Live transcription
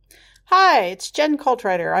Hi, it's Jen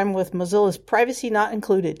Coltrider. I'm with Mozilla's Privacy Not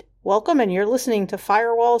Included. Welcome, and you're listening to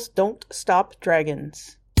Firewalls Don't Stop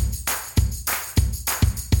Dragons.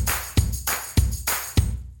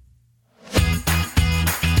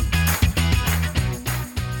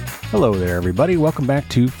 Hello there, everybody. Welcome back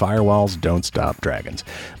to Firewalls Don't Stop Dragons.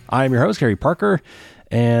 I'm your host, Harry Parker,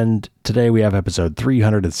 and today we have episode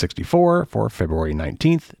 364 for February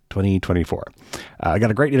 19th, 2024. I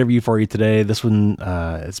got a great interview for you today. This one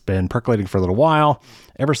has been percolating for a little while,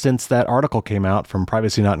 ever since that article came out from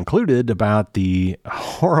Privacy Not Included about the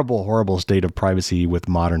horrible state of privacy with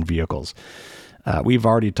modern vehicles. We've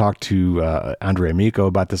already talked to Andrea Amico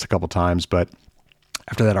about this a couple times, but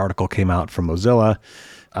after that article came out from Mozilla,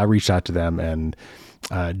 I reached out to them, and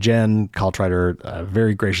Jen Coltrider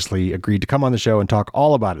very graciously agreed to come on the show and talk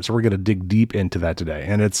all about it. So we're going to dig deep into that today,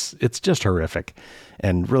 and it's just horrific,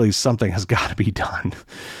 and really something has got to be done.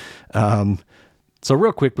 So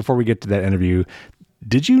real quick before we get to that interview,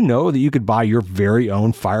 did you know that you could buy your very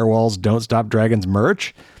own Firewalls Don't Stop Dragons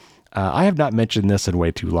merch? I have not mentioned this in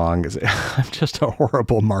way too long. I'm just a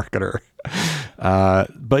horrible marketer.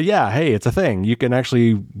 But yeah, hey, it's a thing. You can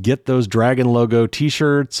actually get those dragon logo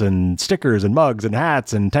t-shirts and stickers and mugs and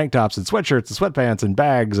hats and tank tops and sweatshirts and sweatpants and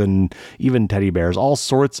bags and even teddy bears, all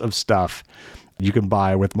sorts of stuff you can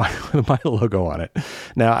buy with my logo on it.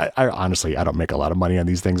 Now, I honestly, I don't make a lot of money on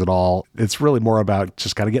these things at all. It's really more about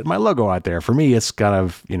just kind of getting my logo out there. For me, it's kind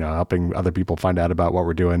of, helping other people find out about what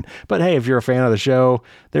we're doing. But hey, if you're a fan of the show,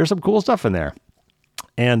 there's some cool stuff in there.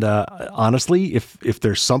 And honestly, if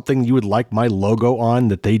there's something you would like my logo on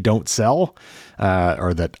that they don't sell,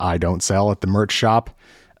 or that I don't sell at the merch shop,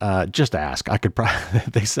 just ask. I could probably,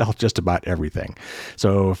 they sell just about everything.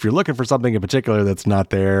 So if you're looking for something in particular that's not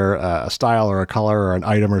there, a style or a color or an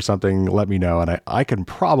item or something, let me know, and I can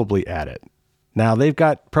probably add it. Now, they've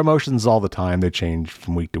got promotions all the time. They change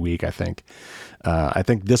from week to week, I think. I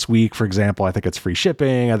think this week, for example, I think it's free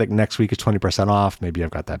shipping. I think next week is 20% off. Maybe I've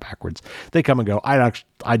got that backwards. They come and go. I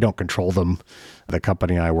don't control them. The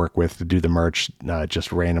company I work with to do the merch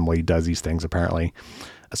just randomly does these things, apparently.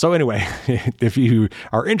 So anyway, if you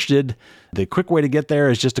are interested, the quick way to get there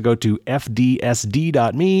is just to go to fdsd.me/merch.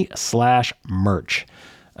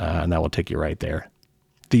 And that will take you right there.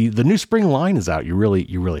 The new spring line is out. You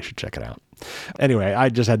really should check it out. Anyway, I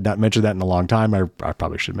just had not mentioned that in a long time. I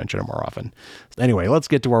probably should mention it more often. Anyway, let's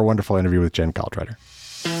get to our wonderful interview with Jen Coltrider.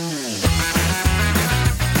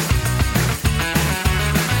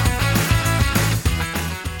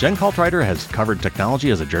 Jen Coltrider has covered technology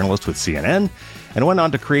as a journalist with CNN and went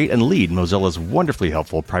on to create and lead Mozilla's wonderfully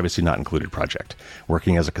helpful Privacy Not Included project,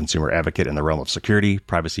 working as a consumer advocate in the realm of security,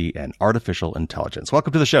 privacy, and artificial intelligence.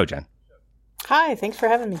 Welcome to the show, Jen. Hi, thanks for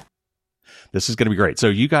having me. This is going to be great. So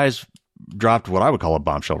you guys dropped what I would call a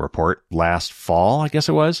bombshell report last fall, I guess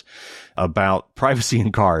it was, about privacy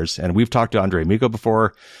in cars. And we've talked to Andrea Amico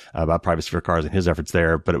before about privacy for cars and his efforts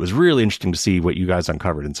there, but it was really interesting to see what you guys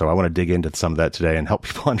uncovered. And so I want to dig into some of that today and help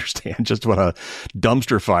people understand just what a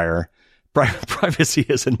dumpster fire privacy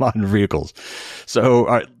is in modern vehicles. So,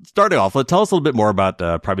 all right, starting off, tell us a little bit more about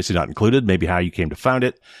Privacy Not Included, maybe how you came to found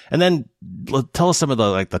it, and then tell us some of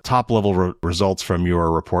the top level results from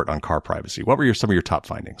your report on car privacy. What were some of your top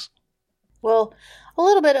findings? Well, a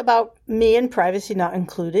little bit about me and Privacy Not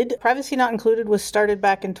Included. Privacy Not Included was started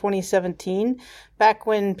back in 2017, back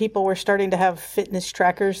when people were starting to have fitness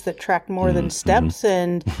trackers that tracked more than steps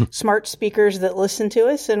and smart speakers that listened to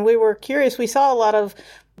us. And we were curious. We saw a lot of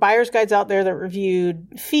buyer's guides out there that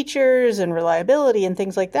reviewed features and reliability and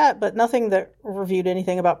things like that, but nothing that reviewed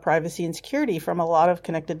anything about privacy and security from a lot of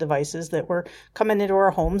connected devices that were coming into our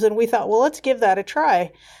homes. And we thought, well, let's give that a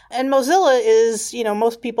try. And Mozilla is,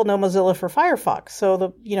 most people know Mozilla for Firefox.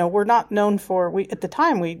 So we're not known for, at the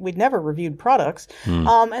time, we'd never reviewed products.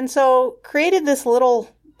 And so created this little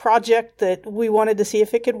project that we wanted to see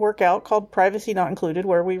if it could work out called Privacy Not Included,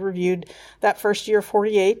 where we reviewed that first year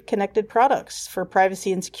 48 connected products for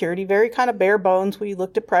privacy and security, very kind of bare bones. We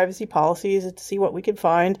looked at privacy policies to see what we could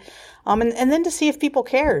find, and then to see if people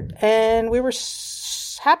cared. And we were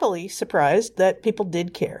happily surprised that people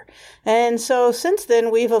did care. And so since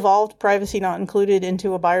then, we've evolved Privacy Not Included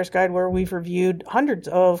into a buyer's guide where we've reviewed hundreds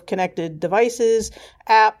of connected devices,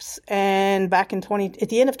 apps, and at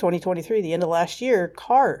the end of 2023, the end of last year,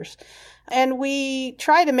 cars. And we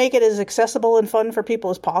try to make it as accessible and fun for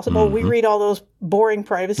people as possible. We read all those boring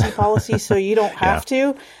privacy policy so you don't have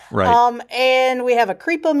to. Right. And we have a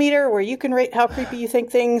creepometer where you can rate how creepy you think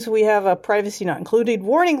things. We have a privacy not included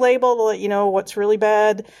warning label to let you know what's really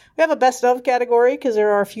bad. We have a best of category because there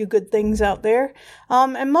are a few good things out there.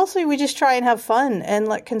 And mostly we just try and have fun and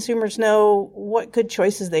let consumers know what good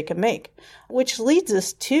choices they can make, which leads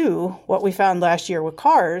us to what we found last year with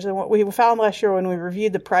cars and what we found last year when we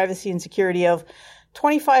reviewed the privacy and security of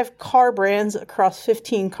 25 car brands across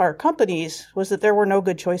 15 car companies was that there were no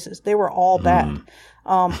good choices. They were all bad.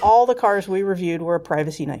 All the cars we reviewed were a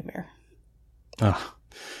privacy nightmare. Oh.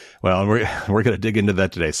 Well, we're going to dig into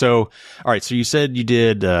that today. So, all right. So you said you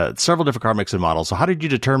did several different car mix and models. So how did you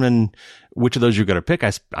determine which of those you're going to pick?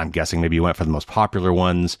 I'm guessing maybe you went for the most popular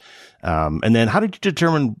ones. And then how did you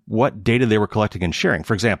determine what data they were collecting and sharing?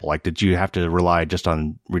 For example, like, did you have to rely just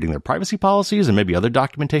on reading their privacy policies and maybe other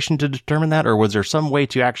documentation to determine that? Or was there some way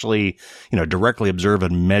to actually, directly observe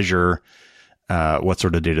and measure what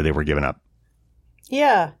sort of data they were giving up?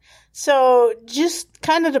 Yeah. So just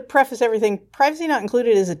kind of to preface everything, Privacy Not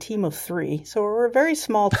Included is a team of 3. So we're a very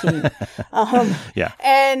small team. Yeah.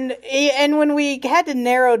 And when we had to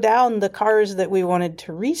narrow down the cars that we wanted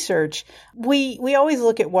to research, we always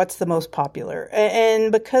look at what's the most popular.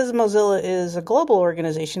 And because Mozilla is a global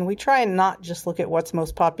organization, we try and not just look at what's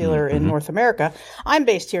most popular in North America. I'm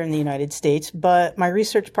based here in the United States, but my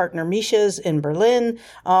research partner Misha's in Berlin.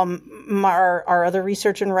 Our other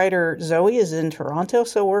research and writer Zoe is in Toronto.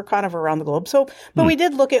 So we're kind of around the globe. So, but we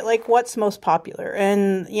did look at like what's most popular,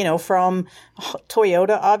 and from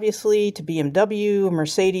Toyota obviously to BMW,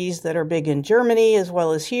 Mercedes that are big in Germany as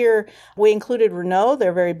well as here. We included Renault;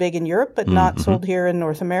 they're very big in Europe, but not sold here in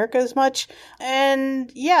North America as much.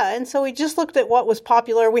 And and so we just looked at what was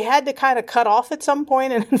popular. We had to kind of cut off at some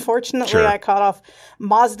point, and unfortunately, I cut off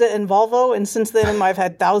Mazda and Volvo. And since then, I've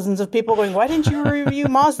had thousands of people going, "Why didn't you review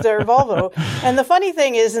Mazda or Volvo?" And the funny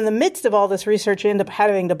thing is, in the midst of all this research, we ended up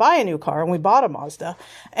having to buy a new car, and we bought a Mazda.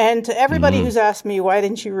 And to everybody who's asked me, why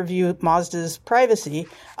didn't you review Mazda's privacy?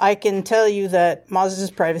 I can tell you that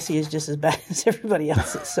Mazda's privacy is just as bad as everybody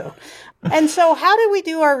else's. So how did we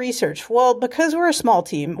do our research? Well, because we're a small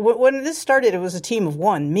team, when this started, it was a team of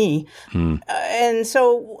 1, me. And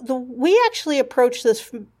so we actually approach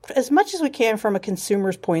this as much as we can from a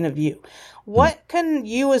consumer's point of view. What can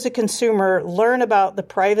you as a consumer learn about the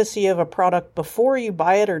privacy of a product before you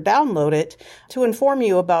buy it or download it to inform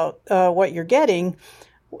you about what you're getting?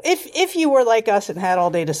 If you were like us and had all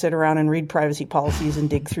day to sit around and read privacy policies and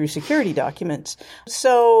dig through security documents.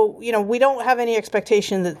 So, we don't have any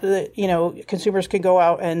expectation that consumers can go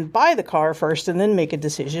out and buy the car first and then make a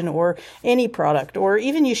decision, or any product, or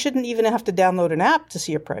even you shouldn't even have to download an app to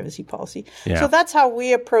see a privacy policy. Yeah. So that's how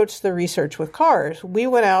we approached the research with cars. We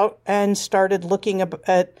went out and started looking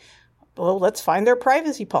at let's find their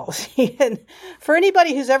privacy policy. And for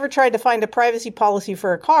anybody who's ever tried to find a privacy policy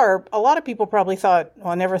for a car, a lot of people probably thought,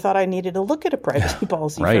 I never thought I needed to look at a privacy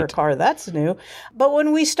policy for a car. That's new. But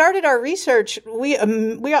when we started our research, we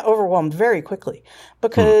got overwhelmed very quickly,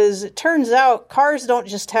 because it turns out cars don't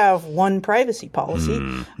just have one privacy policy.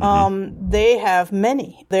 They have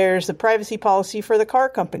many. There's the privacy policy for the car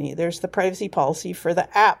company. There's the privacy policy for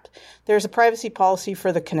the app. There's a privacy policy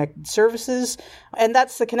for the connected services, and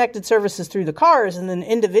that's the connected services through the cars, and then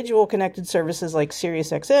individual connected services like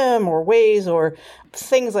SiriusXM or Waze or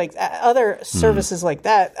things like that, other services like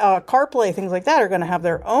that, CarPlay, things like that are going to have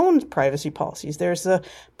their own privacy policies. There's the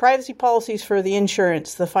privacy policies for the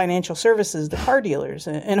insurance, the financial services, the car dealers,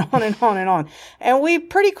 and on and on and on. And we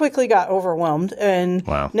pretty quickly got overwhelmed. And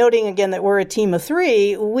noting again that we're a team of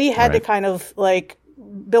 3, we had to kind of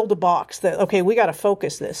build a box that, okay, we got to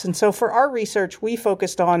focus this. And so for our research, we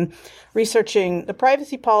focused on researching the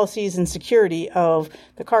privacy policies and security of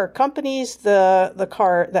the car companies, the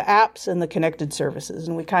apps, and the connected services.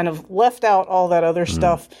 And we kind of left out all that other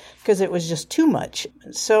stuff because it was just too much.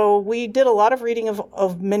 So we did a lot of reading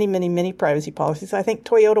of many, many, many privacy policies. I think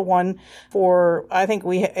Toyota won I think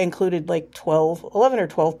we included 11 or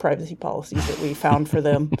 12 privacy policies that we found for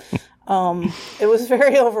them. It was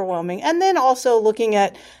very overwhelming. And then also looking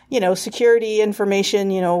at, security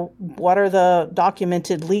information, what are the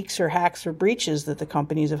documented leaks or hacks or breaches that the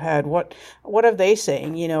companies have had? What are they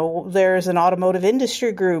saying? There's an automotive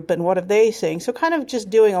industry group, and what are they saying? So kind of just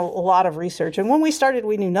doing a lot of research. And when we started,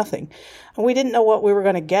 we knew nothing. And we didn't know what we were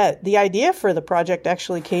going to get. The idea for the project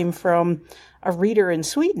actually came from a reader in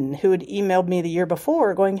Sweden who had emailed me the year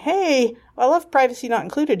before going, "Hey, I love Privacy Not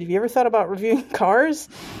Included. Have you ever thought about reviewing cars?"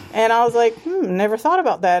 And I was like, never thought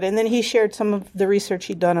about that. And then he shared some of the research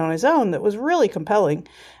he'd done on his own that was really compelling.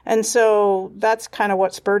 And so that's kind of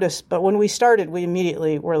what spurred us. But when we started, we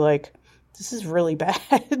immediately were like, this is really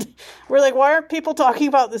bad. We're like, why aren't people talking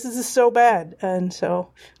about this? This is so bad. And so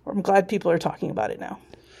I'm glad people are talking about it now.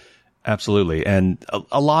 Absolutely. And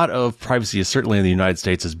a lot of privacy is certainly in the United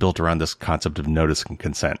States is built around this concept of notice and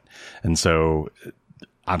consent. And so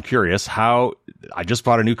I'm curious how I just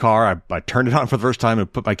bought a new car. I turned it on for the first time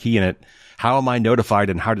and put my key in it. How am I notified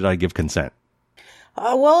and how did I give consent?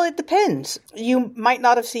 Well, it depends. You might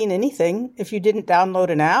not have seen anything if you didn't download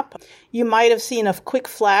an app. You might have seen a quick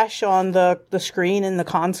flash on the screen in the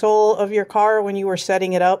console of your car when you were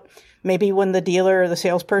setting it up. Maybe when the dealer or the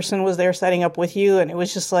salesperson was there setting up with you, and it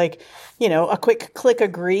was just like, a quick click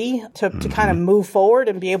agree to kind of move forward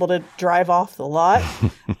and be able to drive off the lot.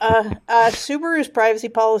 Subaru's privacy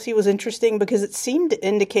policy was interesting because it seemed to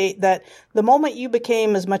indicate that the moment you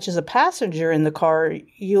became as much as a passenger in the car,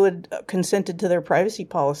 you had consented to their privacy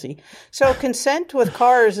policy. So consent with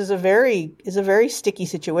cars is a very sticky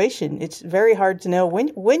situation. It's very hard to know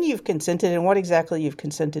when you've consented and what exactly you've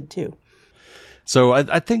consented to. So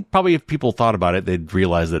I think probably if people thought about it, they'd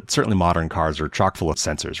realize that certainly modern cars are chock full of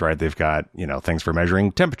sensors, right? They've got, things for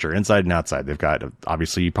measuring temperature inside and outside. They've got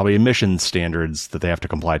obviously probably emission standards that they have to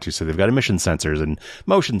comply to. So they've got emission sensors and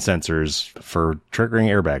motion sensors for triggering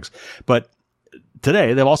airbags. But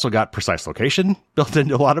today they've also got precise location built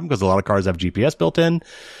into a lot of them because a lot of cars have GPS built in.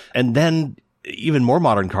 And then even more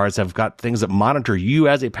modern cars have got things that monitor you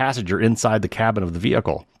as a passenger inside the cabin of the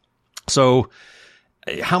vehicle. So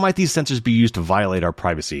how might these sensors be used to violate our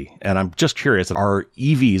privacy? And I'm just curious, are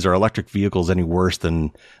EVs or electric vehicles any worse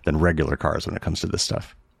than regular cars when it comes to this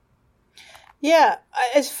stuff? Yeah,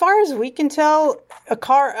 as far as we can tell,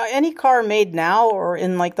 any car made now or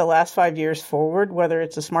in like the last 5 years forward, whether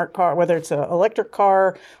it's a smart car, whether it's an electric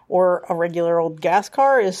car or a regular old gas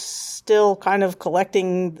car, is still kind of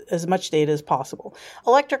collecting as much data as possible.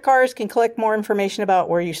 Electric cars can collect more information about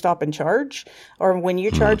where you stop and charge or when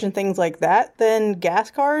you charge and things like that than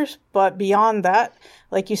gas cars. But beyond that,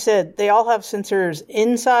 like you said, they all have sensors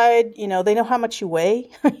inside. They know how much you weigh,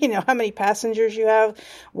 how many passengers you have,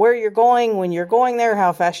 where you're going, when you're going there,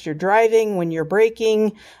 how fast you're driving, when you're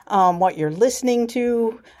braking, what you're listening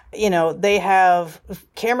to. They have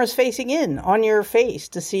cameras facing in on your face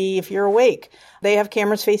to see if you're awake. They have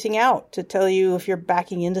cameras facing out to tell you if you're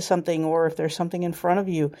backing into something or if there's something in front of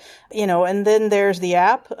you. And then there's the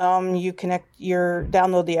app. You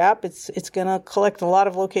download the app. It's going to collect a lot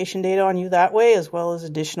of location data on you that way, as well as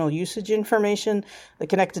additional usage information, the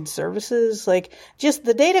connected services. Like, just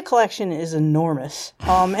the data collection is enormous.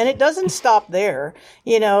 And it doesn't stop there.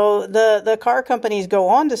 The car companies go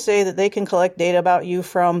on to say that they can collect data about you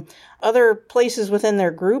from other places within their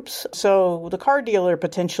groups. So the car dealer,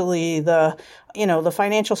 potentially the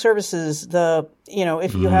financial services,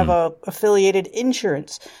 if you have a affiliated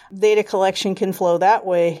insurance, data collection can flow that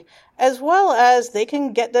way, as well as they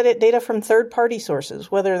can get that data from third-party sources,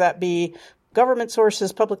 whether that be government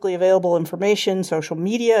sources, publicly available information, social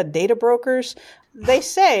media, data brokers. They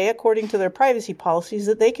say, according to their privacy policies,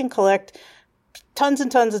 that they can collect tons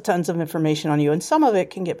and tons of information on you, and some of it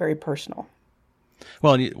can get very personal.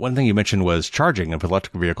 Well, one thing you mentioned was charging of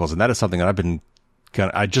electric vehicles, and that is something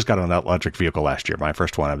that I just got on that electric vehicle last year, my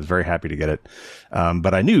first one. I was very happy to get it.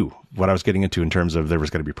 But I knew what I was getting into in terms of there was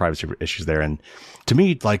going to be privacy issues there. And to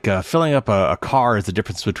me, like filling up a car is the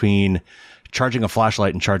difference between charging a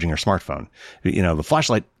flashlight and charging your smartphone. The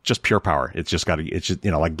flashlight, just pure power. It's just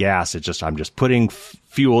like gas. I'm just putting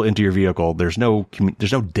fuel into your vehicle. There's no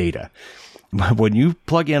data. When you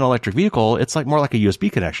plug in an electric vehicle, it's more like a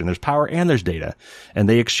USB connection. There's power and there's data. And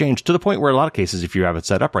they exchange to the point where in a lot of cases, if you have it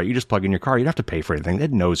set up right, you just plug in your car. You don't have to pay for anything.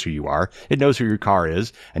 It knows who you are. It knows who your car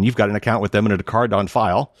is. And you've got an account with them and a card on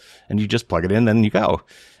file. And you just plug it in, then you go.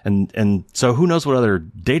 And so who knows what other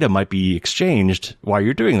data might be exchanged while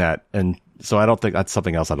you're doing that. And so I don't think that's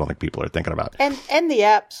something else I don't think people are thinking about. And the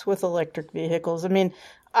apps with electric vehicles. I mean,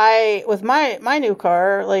 with my new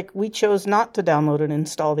car, we chose not to download and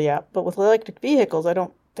install the app. But with electric vehicles, I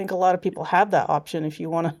don't think a lot of people have that option. If you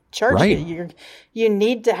want to charge it, you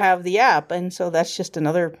need to have the app. And so that's just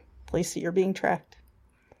another place that you're being tracked.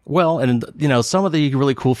 Well, and some of the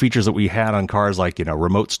really cool features that we had on cars, like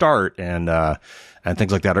remote start and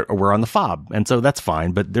things like that, were on the fob, and so that's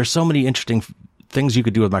fine. But there's so many interesting things you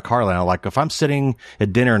could do with my car now. Like if I'm sitting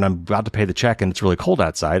at dinner and I'm about to pay the check and it's really cold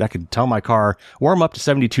outside, I could tell my car warm up to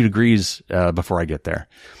 72 degrees before I get there.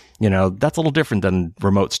 That's a little different than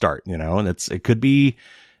remote start. And it could be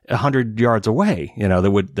 100 yards away.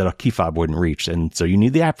 That a key fob wouldn't reach, and so you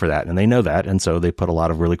need the app for that, and they know that, and so they put a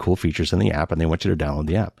lot of really cool features in the app, and they want you to download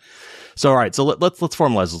the app. So, all right. So let's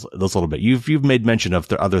formalize this a little bit. You've made mention of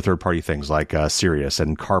the other third-party things like Sirius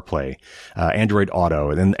and CarPlay, Android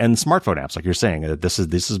Auto, and smartphone apps, like you're saying. This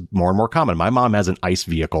is more and more common. My mom has an ICE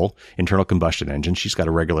vehicle, internal combustion engine. She's got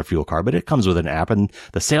a regular fuel car, but it comes with an app, and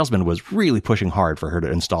the salesman was really pushing hard for her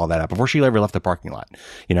to install that app before she ever left the parking lot.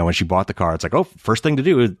 When she bought the car, it's like, oh, first thing to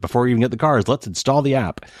do is before you even get the car is let's install the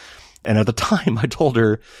app. And at the time, I told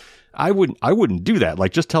her I wouldn't do that.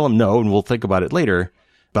 Like, just tell him no, and we'll think about it later.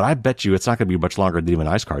 But I bet you it's not going to be much longer than even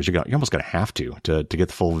ICE cars. You're almost going to have to get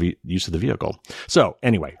the full use of the vehicle. So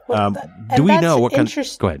anyway, do we know what kind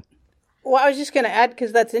of... Go ahead. Well, I was just going to add,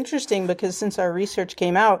 because that's interesting, because since our research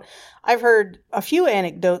came out, I've heard a few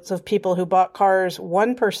anecdotes of people who bought cars.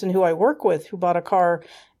 One person who I work with who bought a car,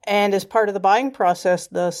 and as part of the buying process,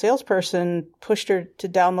 the salesperson pushed her to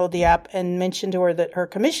download the app and mentioned to her that her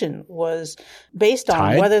commission was based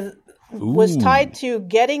on whether... was tied to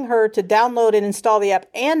getting her to download and install the app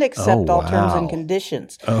and accept all terms and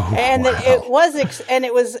conditions. And that it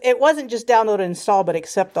wasn't just download and install, but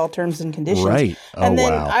accept all terms and conditions. Right. And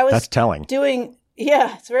then I was That's telling.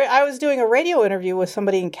 I was doing a radio interview with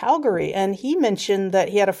somebody in Calgary, and he mentioned that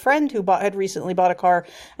he had a friend who had recently bought a car,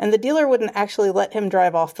 and the dealer wouldn't actually let him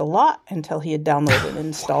drive off the lot until he had downloaded and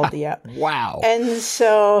installed the app. Wow. And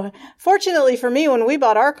so, fortunately for me, when we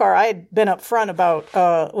bought our car, I had been upfront about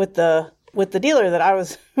with the dealer that I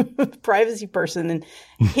was a privacy person, and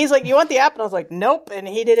he's like, "You want the app?" And I was like, "Nope," and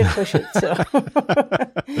he didn't push it. So,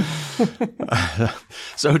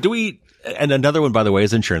 so do we? And another one, by the way,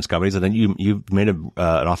 is insurance companies. And then you made an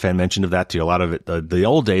offhand mention of that too. A lot of it, the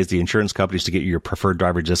old days, the insurance companies, to get your preferred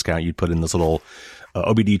driver discount, you'd put in this little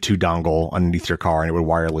OBD2 dongle underneath your car, and it would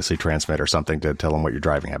wirelessly transmit or something to tell them what your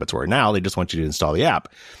driving habits were. Now they just want you to install the app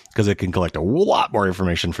because it can collect a lot more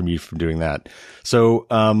information from you from doing that. So,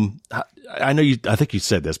 I know I think you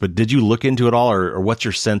said this, but did you look into it all, or what's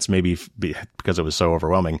your sense, maybe because it was so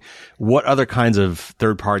overwhelming, what other kinds of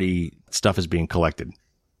third party stuff is being collected?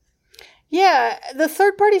 Yeah, the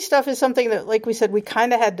third-party stuff is something that, like we said, we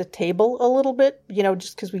kind of had to table a little bit,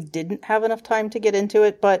 just because we didn't have enough time to get into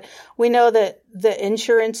it. But we know that the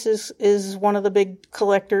insurance is one of the big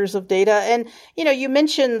collectors of data. And, you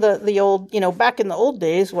mentioned the old, back in the old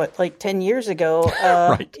days, like 10 years ago,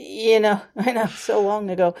 right. I know, so long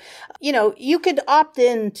ago, you could opt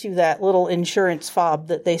into that little insurance fob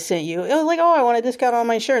that they sent you. It was like, oh, I want a discount on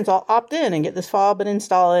my insurance. I'll opt in and get this fob and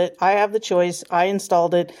install it. I have the choice. I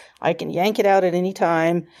installed it. I can yank it out at any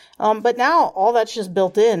time. But now all that's just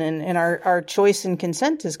built in, and our choice and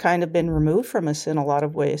consent has kind of been removed from us in a lot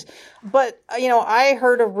of ways. But, I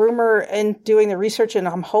heard a rumor in doing the research, and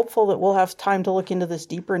I'm hopeful that we'll have time to look into this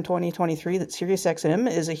deeper in 2023, that SiriusXM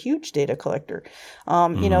is a huge data collector.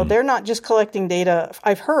 They're not just collecting data.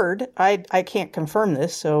 I've heard, I can't confirm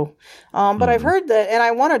this, so, but I've heard that, and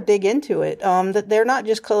I want to dig into it, that they're not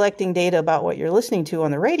just collecting data about what you're listening to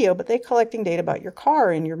on the radio, but they're collecting data about your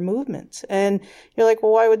car and your movements. And you're like,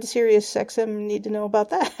 well, why would SiriusXM need to know about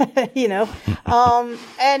that?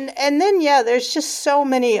 And then, there's just so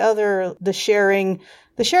many other, the sharing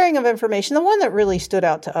of information. The one that really stood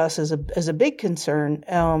out to us as a big concern,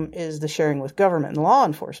 is the sharing with government and law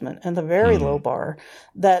enforcement, and the very low bar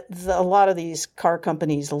that a lot of these car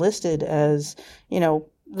companies listed as,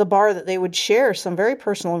 the bar that they would share some very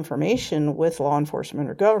personal information with law enforcement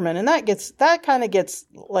or government. And that kind of gets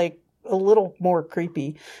like a little more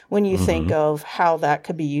creepy when you think of how that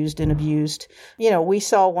could be used and abused. We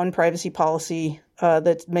saw one privacy policy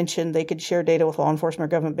that mentioned they could share data with law enforcement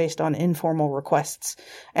or government based on informal requests.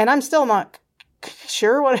 And I'm still not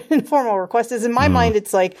sure what an informal request is. In my mind,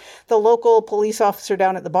 it's like the local police officer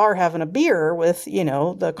down at the bar having a beer with,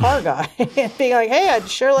 the car guy and being like, hey, I'd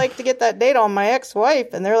sure like to get that data on my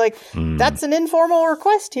ex-wife. And they're like, that's an informal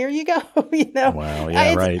request. Here you go. Wow.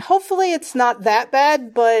 Yeah, right. Hopefully it's not that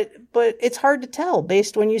bad, but it's hard to tell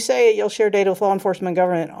based when you say you'll share data with law enforcement and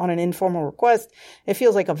government on an informal request. It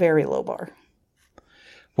feels like a very low bar.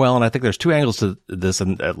 Well, and I think there's two angles to this,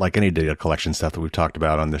 and like any data collection stuff that we've talked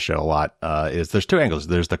about on this show a lot, is there's two angles.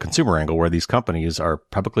 There's the consumer angle, where these companies are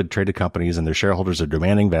publicly traded companies and their shareholders are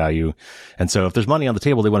demanding value. And so if there's money on the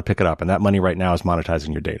table, they want to pick it up. And that money right now is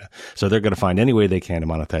monetizing your data. So they're going to find any way they can to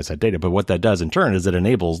monetize that data. But what that does in turn is it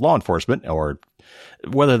enables law enforcement, or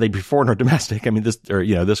whether they be foreign or domestic. I mean,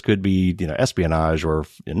 this could be, espionage or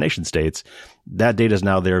nation states. That data is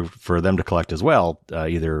now there for them to collect as well,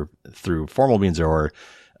 either through formal means or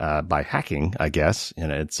by hacking, I guess.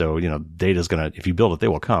 And so, data is going to, if you build it, they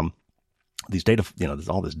will come. These data, there's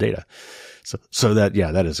all this data. So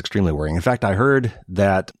that is extremely worrying. In fact, I heard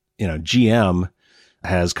that, GM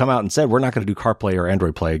has come out and said, we're not going to do CarPlay or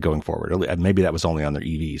Android Play going forward. Maybe that was only on their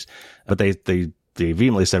EVs, but they they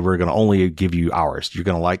vehemently said, we're going to only give you ours. You're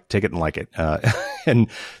going to take it and like it. And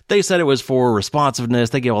they said it was for responsiveness.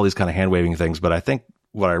 They gave all these kind of hand waving things. But I think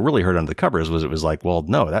what I really heard under the covers was it was like, well,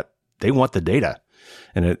 no, that they want the data.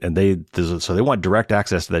 So they want direct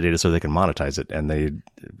access to that data so they can monetize it. And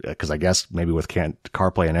because I guess maybe with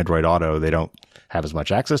CarPlay and Android Auto, they don't have as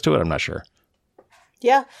much access to it. I'm not sure.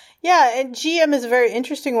 Yeah. Yeah. And GM is a very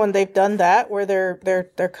interesting one. They've done that where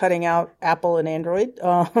they're cutting out Apple and Android,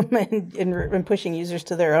 and pushing users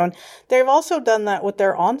to their own. They've also done that with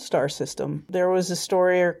their OnStar system. There was a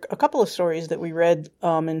story or a couple of stories that we read,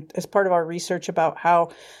 as part of our research about how,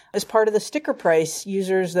 as part of the sticker price,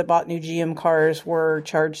 users that bought new GM cars were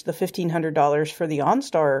charged the $1,500 for the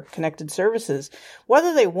OnStar connected services,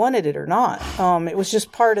 whether they wanted it or not. It was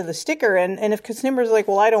just part of the sticker. And if consumers are like,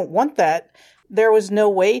 well, I don't want that, there was no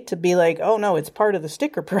way to be like, oh no, it's part of the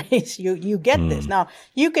sticker price. You get this. Now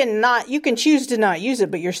you can choose to not use it,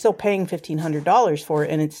 but you're still paying $1,500 for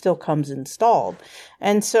it and it still comes installed.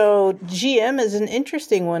 And so GM is an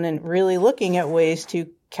interesting one and really looking at ways to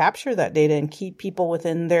capture that data and keep people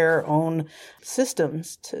within their own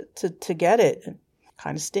systems to get it. It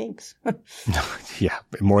kind of stinks. Yeah,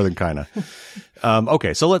 more than kind of.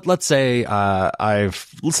 Okay, so let's say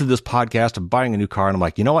I've listened to this podcast, I'm buying a new car, and I'm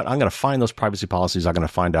like, you know what? I'm going to find those privacy policies. I'm going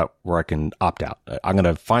to find out where I can opt out. I'm going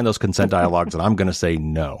to find those consent dialogues, and I'm going to say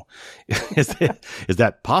no. Is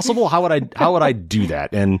that possible? How would I do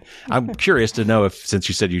that? And I'm curious to know if, since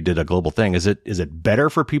you said you did a global thing, is it better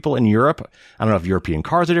for people in Europe? I don't know if European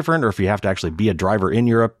cars are different, or if you have to actually be a driver in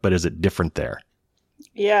Europe, but is it different there?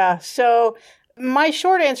 Yeah. So my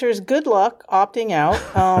short answer is good luck opting out.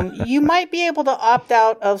 You might be able to opt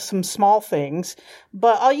out of some small things,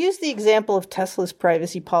 but I'll use the example of Tesla's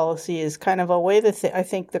privacy policy as kind of a way that I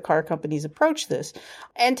think the car companies approach this.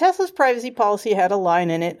 And Tesla's privacy policy had a line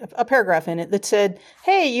in it, a paragraph in it that said,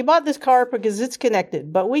 hey, you bought this car because it's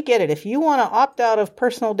connected, but we get it. If you want to opt out of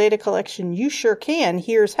personal data collection, you sure can.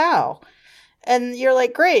 Here's how. And you're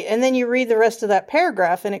like, great. And then you read the rest of that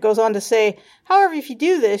paragraph and it goes on to say, however, if you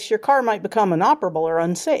do this, your car might become inoperable or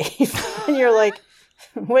unsafe. And you're like,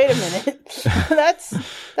 wait a minute. That's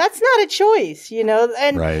not a choice, you know?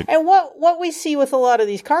 And, right. And what we see with a lot of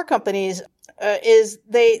these car companies, is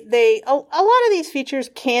a lot of these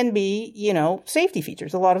features can be, you know, safety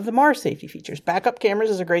features. A lot of them are safety features. Backup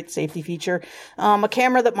cameras is a great safety feature. A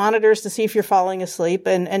camera that monitors to see if you're falling asleep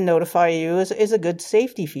and notify you is a good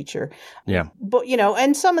safety feature. Yeah. But, you know,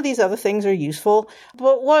 and some of these other things are useful.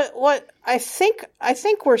 But what I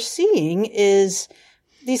think we're seeing is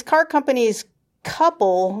these car companies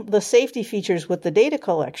couple the safety features with the data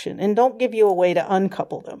collection and don't give you a way to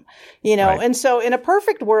uncouple them, you know? Right. And so in a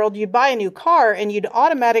perfect world, you'd buy a new car and you'd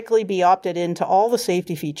automatically be opted into all the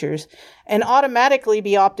safety features and automatically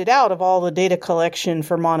be opted out of all the data collection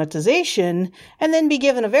for monetization and then be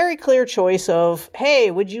given a very clear choice of, hey,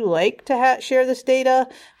 would you like to share this data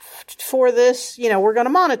for this? You know, we're going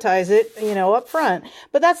to monetize it, you know, up front.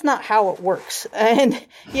 But that's not how it works. And,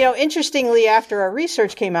 you know, interestingly, after our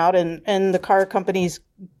research came out and the car companies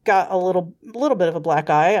got a little bit of a black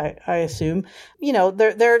eye, I assume. You know,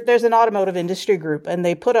 there's an automotive industry group and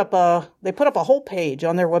they put up a whole page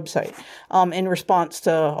on their website, in response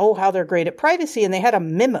to, how they're great at privacy. And they had a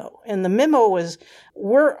memo, and the memo was,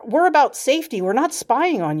 we're about safety. We're not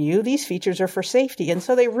spying on you. These features are for safety. And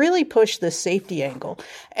so they really push this safety angle.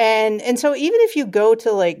 And so even if you go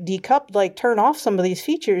to turn off some of these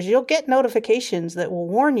features, you'll get notifications that will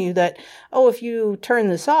warn you that, if you turn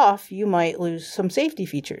this off, you might lose some safety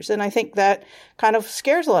features. And I think that kind of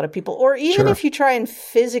scares a lot of people. Or even if you try and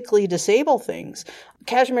physically disable things.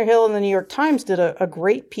 Kashmir Hill and the New York Times did a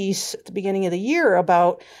great piece at the beginning of the year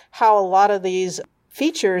about how a lot of these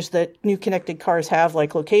features that new connected cars have,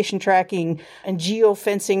 like location tracking and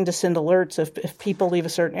geofencing to send alerts if people leave a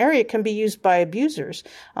certain area, can be used by abusers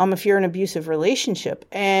if you're in an abusive relationship.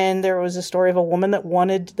 And there was a story of a woman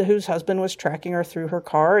whose husband was tracking her through her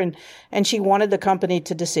car, and she wanted the company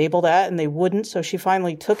to disable that, and they wouldn't. So she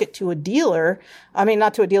finally took it to a dealer. I mean,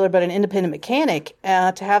 not to a dealer, but an independent mechanic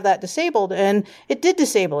to have that disabled. And it did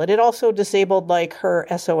disable it. It also disabled her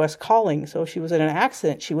SOS calling. So if she was in an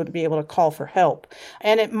accident, she wouldn't be able to call for help.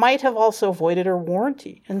 And it might have also voided her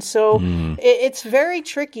warranty. And so it's very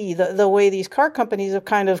tricky, the way these car companies have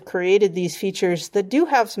kind of created these features that do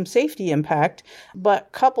have some safety impact,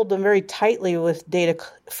 but coupled them very tightly with data,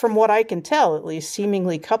 from what I can tell, at least,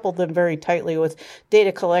 seemingly coupled them very tightly with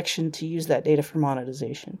data collection to use that data for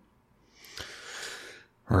monetization.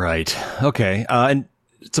 Right. Okay. And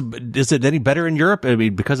so is it any better in Europe? I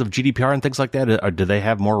mean, because of GDPR and things like that, do they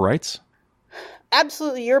have more rights?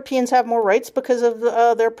 Absolutely. Europeans have more rights because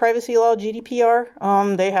of their privacy law,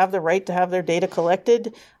 GDPR. They have the right to have their data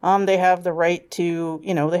collected. They have the right to,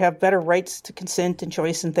 they have better rights to consent and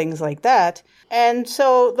choice and things like that. And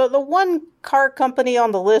so the one car company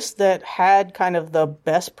on the list that had kind of the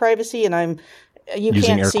best privacy, and you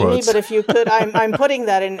Using can't see quotes. me, but if you could, I'm putting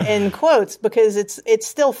that in quotes because it's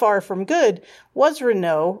still far from good, was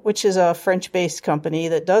Renault, which is a French-based company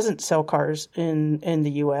that doesn't sell cars in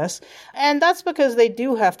the U.S. And that's because they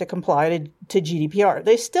do have to comply to GDPR.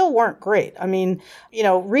 They still weren't great. I mean,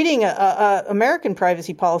 reading American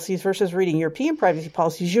privacy policies versus reading European privacy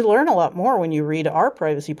policies, you learn a lot more when you read our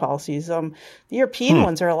privacy policies. The European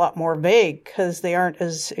ones are a lot more vague because they aren't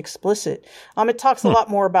as explicit. It talks a lot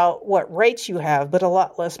more about what rights you have, but a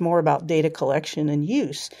lot less more about data collection and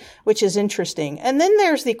use, which is interesting. And then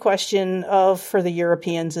there's the question of, for the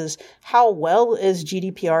Europeans, is how well is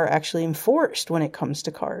GDPR actually enforced when it comes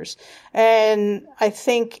to cars? And I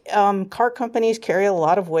think car companies carry a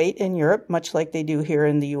lot of weight in Europe, much like they do here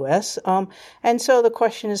in the U.S. And so the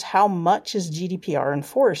question is, how much is GDPR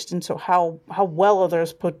enforced? And so how well are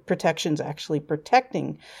those protections actually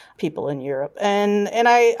protecting people in Europe? And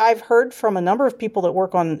I've heard from a number of people that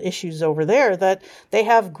work on issues over there that they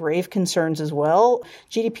have grave concerns as well.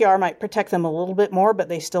 GDPR might protect them a little bit more, but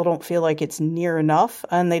they still don't feel like it's near enough,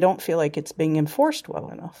 and they don't feel like it's being enforced well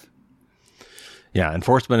enough. Yeah,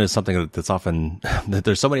 enforcement is something that's often, that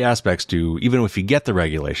there's so many aspects to, even if you get the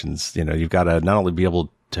regulations, you've got to not only be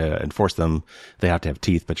able to enforce them, they have to have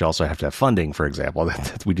teeth, but you also have to have funding, for example.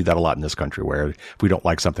 We do that a lot in this country, where if we don't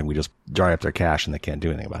like something, we just dry up their cash and they can't do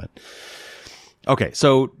anything about it. Okay,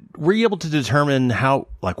 so were you able to determine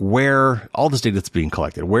where all this data that's being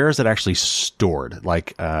collected, where is it actually stored?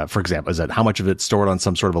 For example, is that how much of it's stored on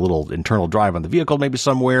some sort of a little internal drive on the vehicle, maybe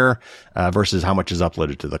somewhere, versus how much is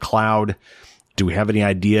uploaded to the cloud? Do we have any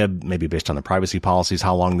idea, maybe based on the privacy policies,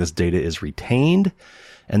 how long this data is retained?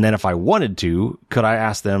 And then if I wanted to, could I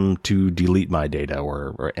ask them to delete my data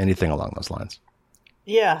or anything along those lines?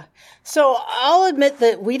 Yeah. So I'll admit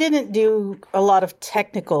that we didn't do a lot of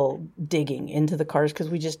technical digging into the cars because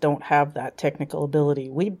we just don't have that technical ability.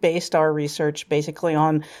 We based our research basically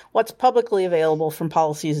on what's publicly available from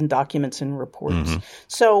policies and documents and reports. Mm-hmm.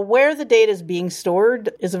 So where the data is being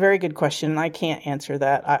stored is a very good question, and I can't answer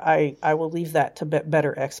that. I will leave that to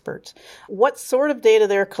better experts. What sort of data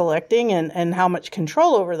they're collecting and how much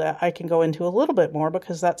control over that I can go into a little bit more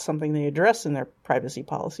because that's something they address in their privacy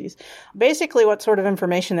policies. Basically, what sort of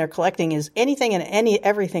information they're collecting is anything and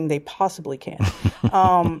everything they possibly can.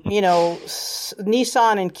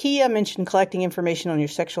 Nissan and Kia mentioned collecting information on your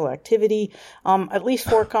sexual activity. At least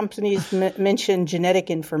 4 companies mentioned genetic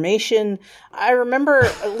information. I remember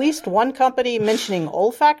at least one company mentioning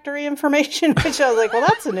olfactory information, which I was like, well,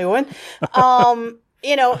 that's a new one.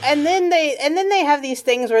 And then they have these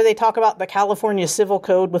things where they talk about the California Civil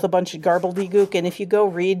Code with a bunch of gobbledygook. And if you go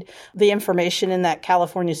read the information in that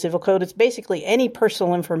California Civil Code, it's basically any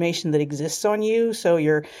personal information that exists on you. So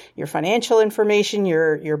your financial information,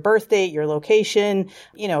 your birth date, your location,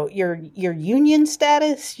 your union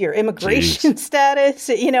status, your immigration status.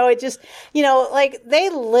 It just, they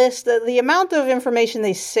list the amount of information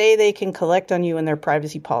they say they can collect on you in their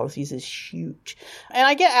privacy policies is huge. And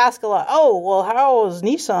I get asked a lot, oh, well, how is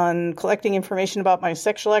Nissan collecting information about my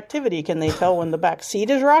sexual activity? Can they tell when the back seat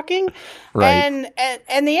is rocking? Right.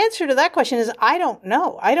 And the answer to that question is I don't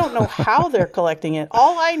know. I don't know how they're collecting it.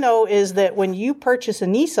 All I know is that when you purchase a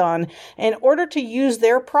Nissan, in order to use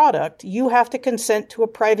their product, you have to consent to a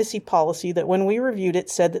privacy policy that when we reviewed it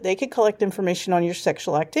said that they could collect information on your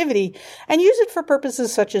sexual activity and use it for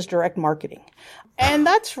purposes such as direct marketing. And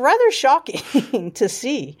that's rather shocking to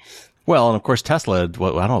see. Well, and of course, Tesla, I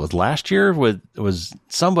don't know, it was last year, was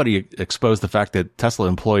somebody exposed the fact that Tesla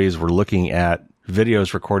employees were looking at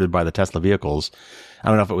videos recorded by the Tesla vehicles. I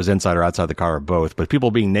don't know if it was inside or outside the car or both, but people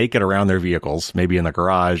being naked around their vehicles, maybe in the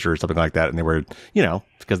garage or something like that. And they were,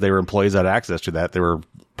 because they were employees that had access to that, they were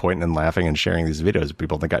pointing and laughing and sharing these videos of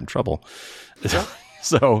people that got in trouble. Yeah.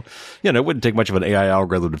 So, it wouldn't take much of an AI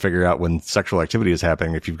algorithm to figure out when sexual activity is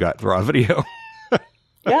happening if you've got raw video.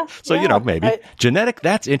 Yeah. So, maybe genetic,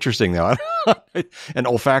 that's interesting though. And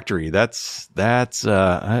olfactory, that's, as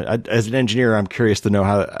an engineer, I'm curious to know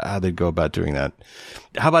how they'd go about doing that.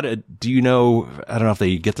 How about do you know, I don't know if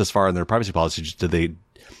they get this far in their privacy policies, do they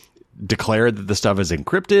declare that the stuff is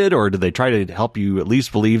encrypted, or do they try to help you at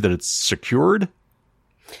least believe that it's secured?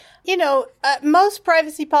 Most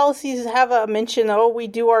privacy policies have a mention, we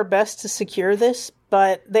do our best to secure this.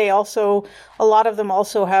 But a lot of them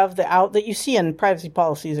also have the out that you see in privacy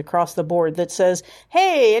policies across the board that says,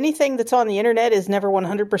 hey, anything that's on the internet is never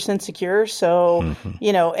 100% secure. So,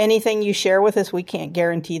 anything you share with us, we can't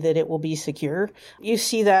guarantee that it will be secure. You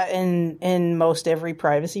see that in most every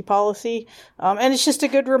privacy policy. And it's just a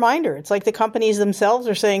good reminder. It's like the companies themselves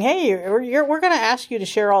are saying, hey, we're going to ask you to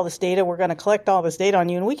share all this data. We're going to collect all this data on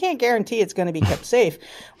you, and we can't guarantee it's going to be kept safe,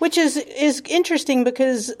 which is interesting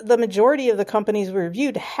because the majority of the companies we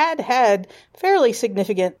reviewed had fairly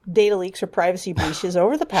significant data leaks or privacy breaches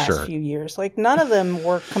over the past few years. Like none of them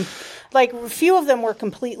were, few of them were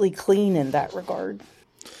completely clean in that regard.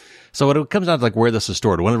 So when it comes down to like where this is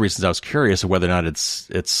stored, one of the reasons I was curious of whether or not it's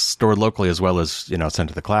stored locally as well as, sent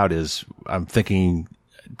to the cloud is I'm thinking,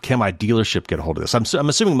 can my dealership get a hold of this? I'm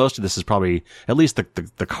assuming most of this is probably, at least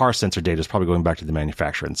the car sensor data is probably going back to the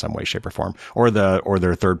manufacturer in some way, shape, or form, or there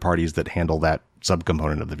are third parties that handle that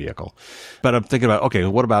subcomponent of the vehicle. But I'm thinking about, okay,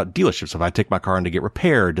 what about dealerships? If I take my car in to get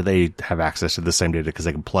repaired, do they have access to the same data because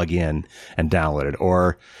they can plug in and download it?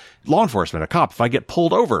 Or law enforcement, a cop, if I get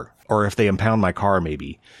pulled over, or if they impound my car,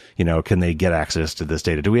 maybe, can they get access to this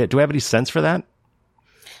data? Do we have any sense for that?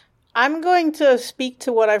 I'm going to speak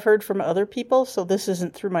to what I've heard from other people, so this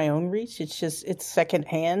isn't through my own reach. It's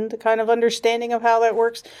secondhand kind of understanding of how that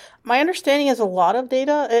works. My understanding is a lot of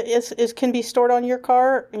data can be stored on your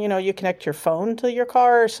car. You connect your phone to your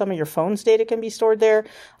car. Some of your phone's data can be stored there.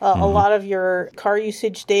 A lot of your car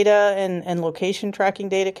usage data and location tracking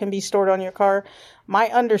data can be stored on your car. My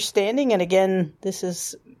understanding, and again, this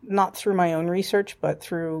is not through my own research, but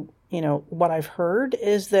through what I've heard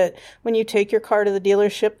is that when you take your car to the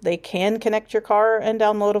dealership, they can connect your car and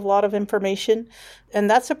download a lot of information. And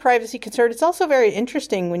that's a privacy concern. It's also very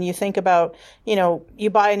interesting when you think about, you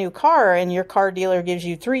buy a new car and your car dealer gives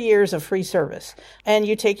you 3 years of free service. And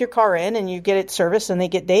you take your car in and you get it serviced and they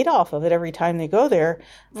get data off of it every time they go there.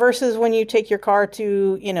 Versus when you take your car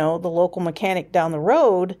to, the local mechanic down the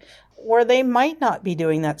road, where they might not be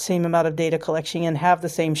doing that same amount of data collection and have the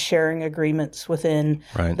same sharing agreements within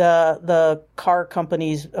the car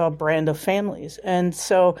company's brand of families. And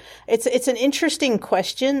so it's an interesting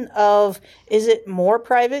question of, is it more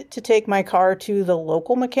private to take my car to the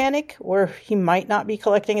local mechanic where he might not be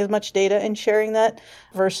collecting as much data and sharing that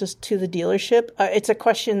versus to the dealership? It's a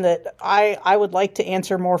question that I would like to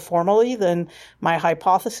answer more formally than my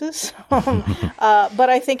hypothesis. But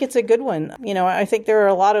I think it's a good one. I think there are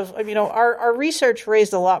a lot of, our research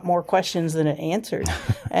raised a lot more questions than it answered.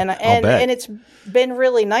 And it's been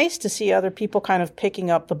really nice to see other people kind of picking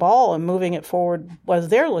up the ball and moving it forward as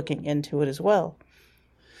they're looking into it as well.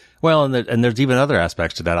 Well, and there's even other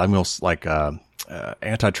aspects to that. I mean, like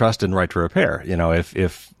antitrust and right to repair.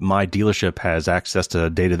 If my dealership has access to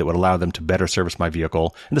data that would allow them to better service my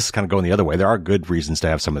vehicle, and this is kind of going the other way, there are good reasons to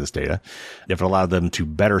have some of this data. If it allowed them to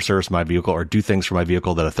better service my vehicle or do things for my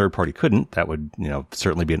vehicle that a third party couldn't, that would,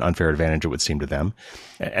 certainly be an unfair advantage, it would seem to them.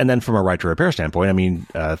 And then from a right to repair standpoint, I mean,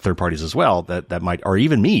 third parties as well, that might, or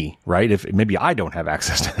even me, right? If maybe I don't have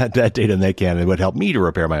access to that data and they can, it would help me to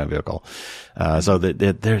repair my own vehicle. So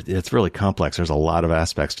it's really complex. There's a lot of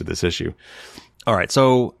aspects to this issue. All right.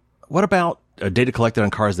 So what about data collected on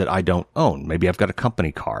cars that I don't own? Maybe I've got a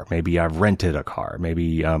company car. Maybe I've rented a car.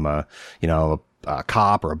 Maybe I'm a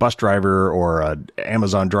cop or a bus driver or a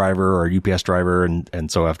Amazon driver or a UPS driver. And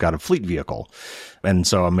so I've got a fleet vehicle. And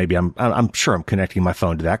so maybe I'm sure I'm connecting my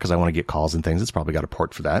phone to that because I want to get calls and things. It's probably got a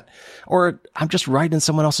port for that. Or I'm just riding in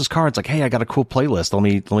someone else's car. It's like, hey, I got a cool playlist. Let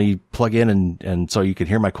me plug in and so you can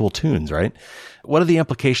hear my cool tunes, right? What are the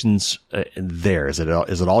implications there? Is it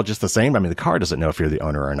all just the same? I mean, the car doesn't know if you're the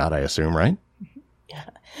owner or not, I assume, right? Yeah.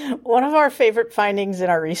 One of our favorite findings in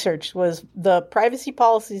our research was the privacy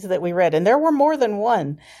policies that we read, and there were more than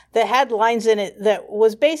one that had lines in it that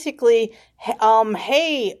was basically,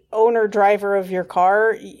 hey, owner driver of your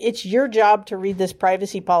car, it's your job to read this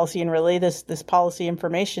privacy policy and relay this policy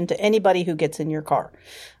information to anybody who gets in your car,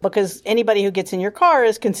 because anybody who gets in your car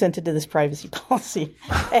is consented to this privacy policy.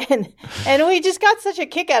 And we just got such a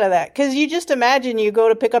kick out of that, because you just imagine you go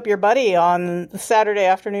to pick up your buddy on Saturday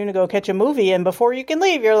afternoon to go catch a movie, and before you can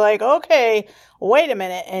leave, you're like, okay, wait a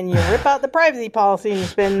minute, and you rip out the privacy policy and you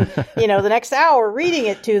spend, the next hour reading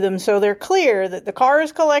it to them so they're clear that the car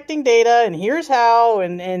is collecting data and here's how,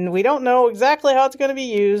 and we don't know exactly how it's going to be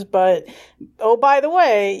used, but, oh, by the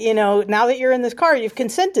way, now that you're in this car, you've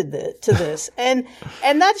consented to this. And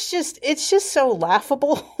it's just so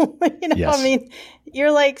laughable. Yes. I mean,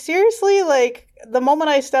 you're like, seriously, like, the moment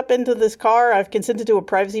I step into this car, I've consented to a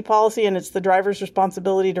privacy policy, and it's the driver's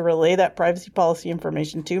responsibility to relay that privacy policy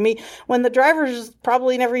information to me. When the driver's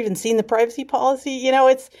probably never even seen the privacy policy,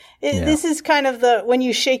 this is kind of when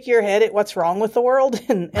you shake your head at what's wrong with the world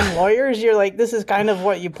and lawyers, you're like, this is kind of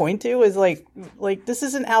what you point to is like, this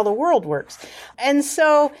isn't how the world works. And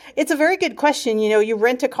so it's a very good question. You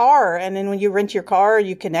rent a car, and then when you rent your car,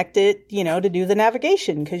 you connect it, to do the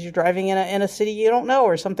navigation because you're driving in a city you don't know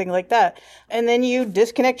or something like that. And then you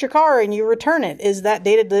disconnect your car and you return it. Is that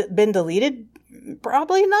data been deleted?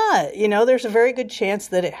 Probably not. There's a very good chance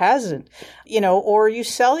that it hasn't, or you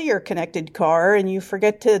sell your connected car and you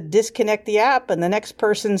forget to disconnect the app and the next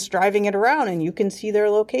person's driving it around and you can see their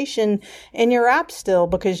location in your app still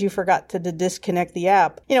because you forgot to disconnect the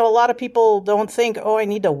app. A lot of people don't think, I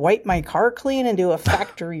need to wipe my car clean and do a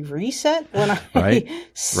factory reset when I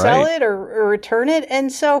sell it or return it.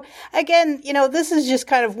 And so again, this is just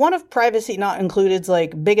kind of one of Privacy Not Included's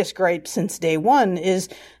biggest gripes since day one is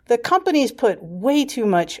the companies put way too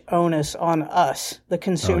much onus on us, the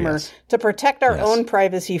consumer, to protect our own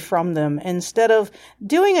privacy from them instead of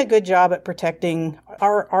doing a good job at protecting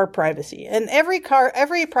our privacy. And every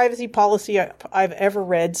privacy policy I've ever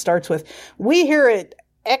read starts with, we here at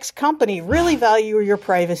X company really value your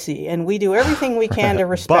privacy and we do everything we can to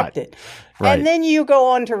respect it. Right. And then you go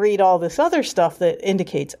on to read all this other stuff that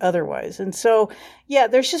indicates otherwise. And so,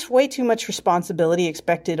 there's just way too much responsibility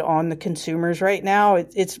expected on the consumers right now.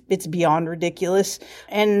 It's beyond ridiculous.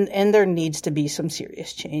 And there needs to be some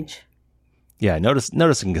serious change. Yeah,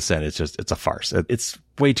 noticing consent it's a farce. It's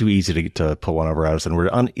way too easy to pull one over us, and we're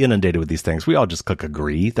inundated with these things. We all just click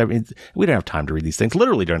agree. I mean, we don't have time to read these things.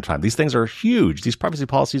 Literally don't have time. These things are huge. These privacy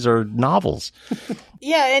policies are novels.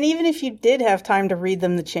 Yeah, and even if you did have time to read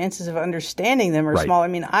them, the chances of understanding them are small. I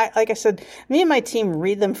mean, like I said, me and my team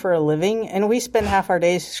read them for a living, and we spend half our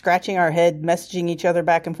days scratching our head, messaging each other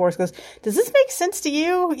back and forth. Goes, does this make sense to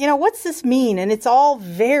you? What's this mean? And it's all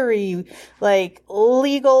very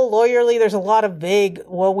legal, lawyerly. There's a lot of vague.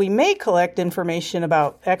 Well, we may collect information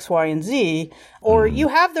about X, Y, and Z, or you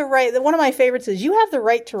have the right. One of my favorites is you have the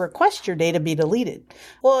right to request your data be deleted.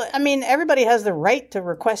 Well, I mean, everybody has the right to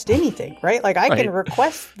request anything, right? I can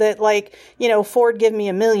request that, Ford give me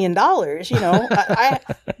 $1 million. That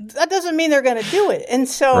doesn't mean they're going to do it. And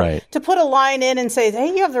so to put a line in and say, hey,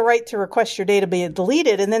 you have the right to request your data be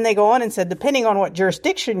deleted, and then they go on and said, depending on what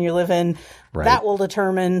jurisdiction you live in, that will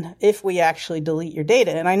determine if we actually delete your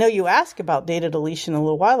data. And I know you asked about data deletion a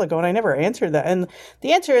little while ago, and I never answered that. And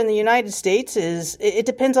the answer in the United States is it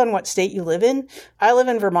depends on what state you live in. I live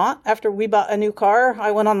in Vermont. After we bought a new car,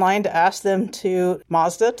 I went online to ask them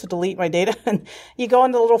Mazda to delete my data. And you go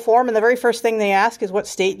into the little form, and the very first thing they ask is, what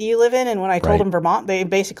state do you live in? And when I told them Vermont, they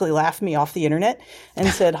basically laughed me off the internet and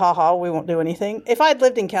said, haha, we won't do anything. If I'd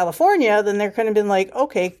lived in California, then there could have been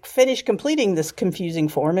okay, finish completing this confusing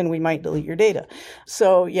form and we might delete your data.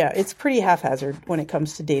 So it's pretty haphazard when it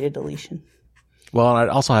comes to data deletion. Well, and I'd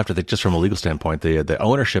also have to think, just from a legal standpoint, the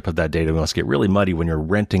ownership of that data must get really muddy when you're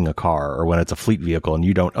renting a car or when it's a fleet vehicle and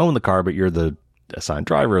you don't own the car, but you're the assigned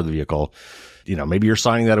driver of the vehicle. Maybe you're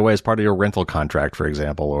signing that away as part of your rental contract, for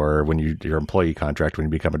example, or when your employee contract, when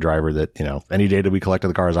you become a driver, that, any data we collect of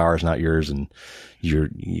the car is ours, not yours, and you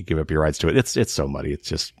give up your rights to it. It's so muddy. It's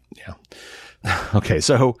just, Okay.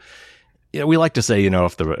 So, we like to say,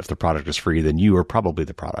 if the product is free, then you are probably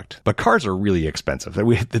the product. But cars are really expensive.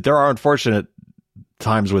 There are unfortunate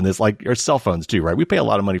times when this, or cell phones too, right? We pay a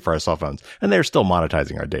lot of money for our cell phones, and they're still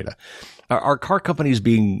monetizing our data. Are car companies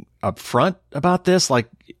being upfront about this?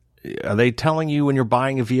 Are they telling you when you're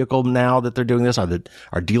buying a vehicle now that they're doing this?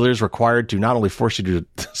 Are dealers required to not only force you to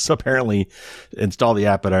apparently install the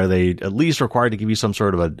app, but are they at least required to give you some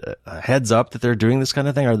sort of a heads up that they're doing this kind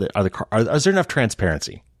of thing? Is there enough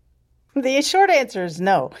transparency? The short answer is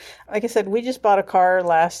no. Like I said, we just bought a car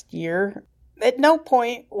last year. At no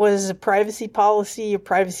point was a privacy policy, or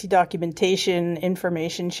privacy documentation,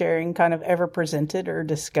 information sharing kind of ever presented or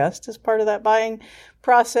discussed as part of that buying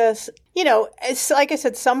process. It's like I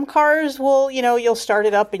said, some cars will, you'll start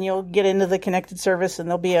it up and you'll get into the connected service and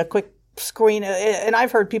there'll be a quick screen, and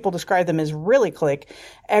I've heard people describe them as really quick,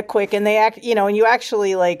 and they act, and you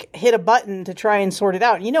actually hit a button to try and sort it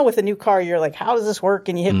out. With a new car, you're like, how does this work?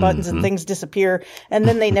 And you hit buttons and things disappear, and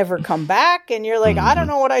then they never come back, and you're like, I don't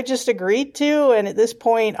know what I just agreed to, and at this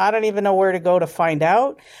point, I don't even know where to go to find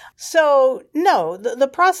out. So no, the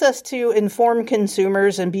process to inform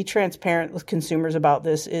consumers and be transparent with consumers about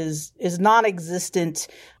this is non-existent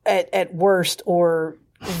at worst, or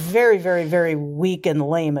very, very, very weak and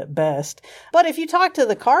lame at best. But if you talk to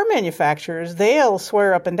the car manufacturers, they'll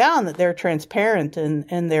swear up and down that they're transparent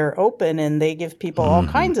and they're open and they give people all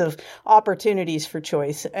kinds of opportunities for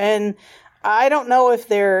choice. And I don't know if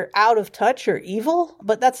they're out of touch or evil,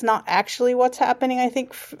 but that's not actually what's happening.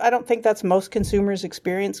 I don't think that's most consumers'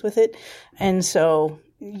 experience with it. And so,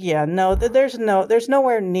 yeah, no, there's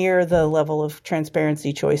nowhere near the level of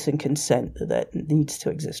transparency, choice, and consent that needs to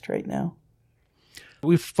exist right now.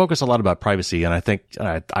 We've focused a lot about privacy, and I think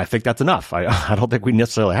that's enough. I don't think we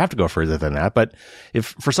necessarily have to go further than that. But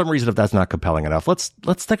if for some reason, if that's not compelling enough, let's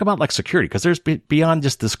think about like security, because there's beyond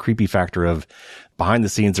just this creepy factor of behind the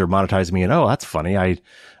scenes they're monetizing me, and oh, that's funny.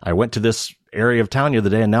 I went to this area of town the other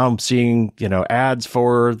day, and now I'm seeing ads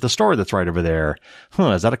for the store that's right over there.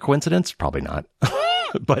 Is that a coincidence? Probably not.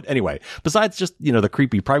 But anyway, besides just, the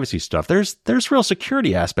creepy privacy stuff, there's real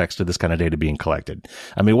security aspects to this kind of data being collected.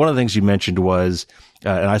 I mean, one of the things you mentioned was,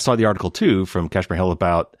 and I saw the article too from Kashmir Hill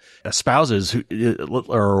about spouses who,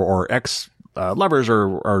 or ex lovers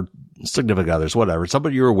or significant others, whatever,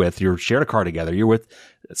 somebody you were with, you shared a car together, you're with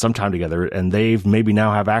some time together, and they've maybe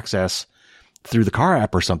now have access through the car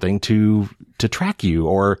app or something to track you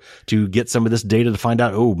or to get some of this data to find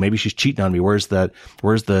out, oh, maybe she's cheating on me. Where's the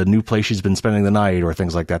new place she's been spending the night or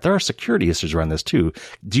things like that. There are security issues around this too.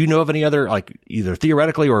 Do you know of any other, like either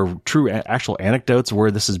theoretically or true actual anecdotes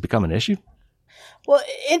where this has become an issue? Well,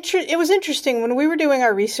 it was interesting when we were doing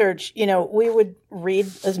our research, we would read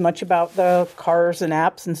as much about the cars and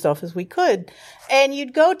apps and stuff as we could. And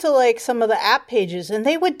you'd go to like some of the app pages and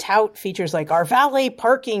they would tout features like our valet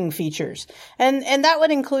parking features. And that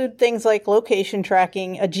would include things like location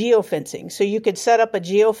tracking, a geofencing. So you could set up a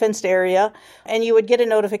geofenced area and you would get a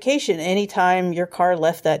notification anytime your car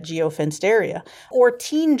left that geofenced area. Or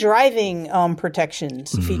teen driving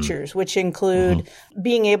protections features, which include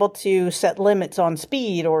being able to set limits on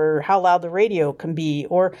speed or how loud the radio can be,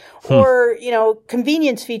 or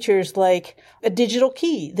convenience features like a digital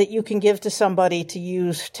key that you can give to somebody to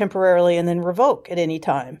use temporarily and then revoke at any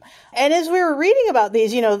time. And as we were reading about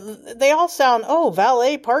these, they all sound,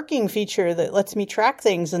 valet parking feature that lets me track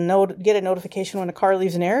things and get a notification when a car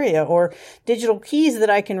leaves an area, or digital keys that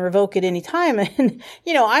I can revoke at any time. And,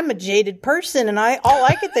 I'm a jaded person, and all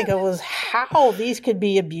I could think of was how these could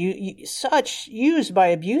be used by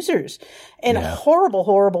abusers in horrible,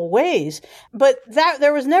 horrible ways. But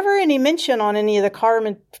there was never any mention on any of the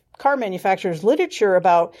car manufacturers' literature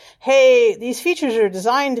about, hey, these features are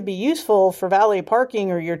designed to be useful for valet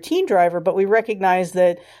parking or your teen driver, but we recognize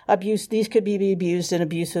that these could be abused in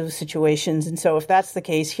abusive situations. And so if that's the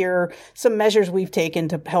case, here are some measures we've taken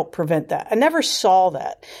to help prevent that. I never saw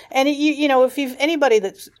that. And if anybody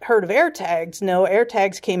that's heard of AirTags,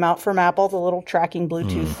 AirTags came out from Apple, the little tracking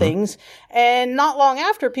Bluetooth things. And not long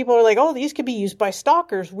after, people are like, these could be used by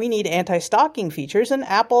stalkers. We need anti-stalking features. And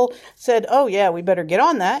Apple said, we better get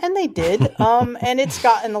on that. And they did. And it's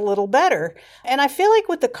gotten a little better. And I feel like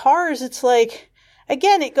with the cars, it's like,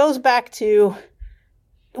 again, it goes back to,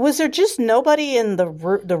 was there just nobody in the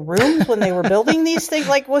rooms when they were building these things?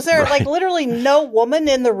 Like, was there like literally no woman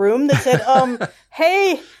in the room that said,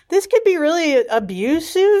 hey, this could be really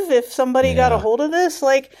abusive if somebody got a hold of this?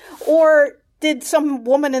 Like, or did some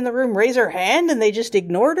woman in the room raise her hand and they just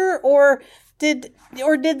ignored her? Or did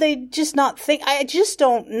they just not think? I just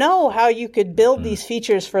don't know how you could build these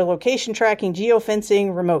features for location tracking,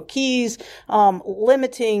 geofencing, remote keys,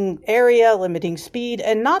 limiting area, limiting speed,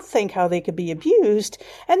 and not think how they could be abused,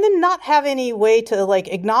 and then not have any way to like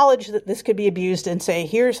acknowledge that this could be abused and say,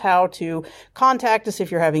 here's how to contact us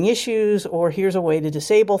if you're having issues, or here's a way to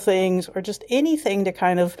disable things, or just anything to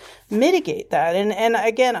kind of mitigate that. And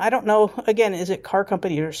again, I don't know, is it car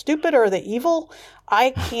companies are stupid or are they evil?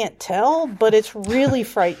 I can't tell, but it's really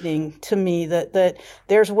frightening to me that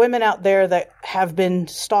there's women out there that have been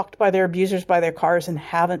stalked by their abusers by their cars and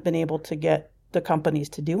haven't been able to get the companies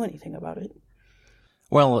to do anything about it.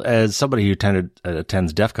 Well, as somebody who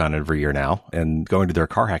attends DEF CON every year now and going to their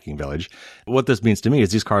car hacking village, what this means to me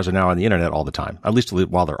is these cars are now on the internet all the time, at least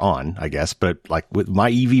while they're on, I guess. But like with my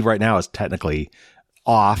EV right now is technically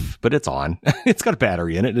off, but it's on. It's got a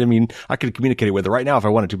battery in it. I mean, I could communicate with it right now if I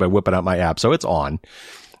wanted to by whipping out my app. So it's on,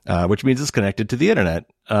 which means it's connected to the internet.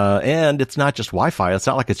 And it's not just Wi-Fi. It's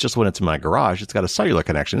not like it's just when it's in my garage. It's got a cellular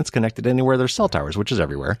connection. It's connected anywhere there's cell towers, which is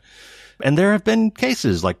everywhere. And there have been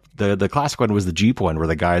cases like the classic one was the Jeep one where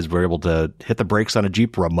the guys were able to hit the brakes on a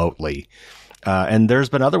Jeep remotely. And there's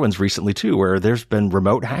been other ones recently too, where there's been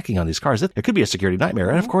remote hacking on these cars. It could be a security nightmare.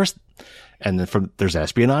 And of course, and then there's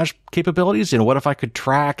espionage capabilities. What if I could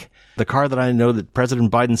track the car that I know that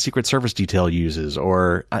President Biden's Secret Service detail uses?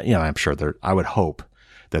 Or, I'm sure I would hope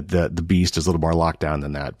that the beast is a little more locked down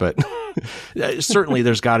than that. But certainly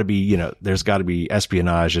there's got to be, there's got to be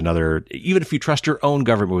espionage and other, even if you trust your own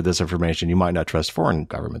government with this information, you might not trust foreign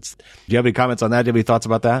governments. Do you have any comments on that? Do you have any thoughts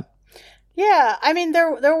about that? Yeah, I mean,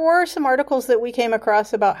 there were some articles that we came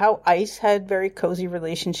across about how ICE had very cozy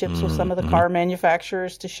relationships with some of the car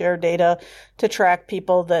manufacturers to share data to track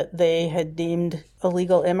people that they had deemed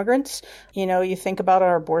illegal immigrants. You think about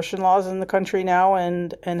our abortion laws in the country now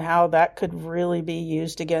and how that could really be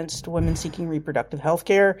used against women seeking reproductive health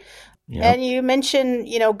care. Yep. And you mentioned,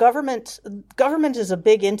 government is a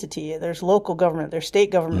big entity. There's local government, there's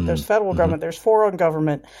state government, there's federal government, there's foreign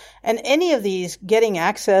government. And any of these getting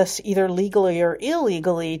access either legally or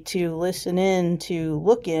illegally to listen in, to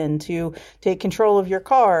look in, to take control of your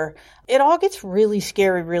car, it all gets really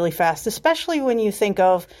scary really fast, especially when you think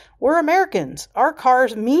of we're Americans. Our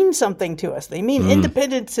cars mean something to us. They mean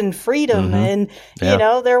independence and freedom. And,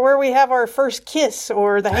 they're where we have our first kiss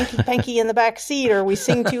or the hanky-panky in the back seat, or we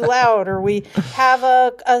sing too loud, or we have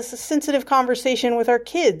a sensitive conversation with our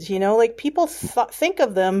kids. People think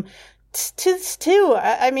of them to this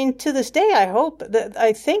day,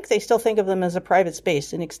 I think they still think of them as a private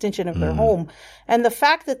space, an extension of their home. And the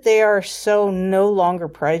fact that they are so no longer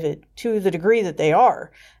private to the degree that they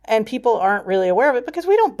are, and people aren't really aware of it because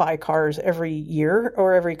we don't buy cars every year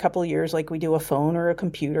or every couple of years like we do a phone or a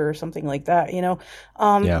computer or something like that.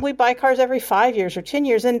 We buy cars every 5 years or 10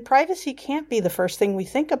 years, and privacy can't be the first thing we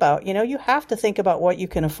think about. You have to think about what you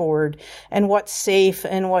can afford and what's safe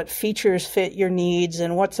and what features fit your needs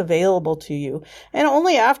and what's available to you. And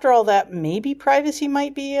only after all that, maybe privacy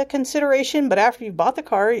might be a consideration, but after you've bought the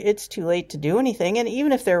car, it's too late to do anything. And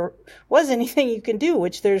even if there was anything you can do,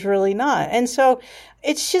 which there's really not. And so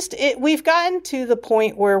it's just, we've gotten to the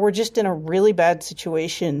point where we're just in a really bad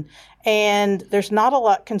situation and there's not a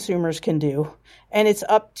lot consumers can do. And it's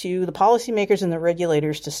up to the policymakers and the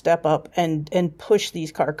regulators to step up and push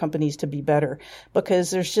these car companies to be better, because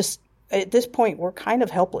there's just, at this point, we're kind of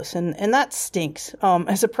helpless, and that stinks.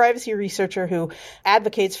 As a privacy researcher who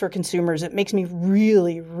advocates for consumers, it makes me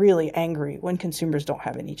really, really angry when consumers don't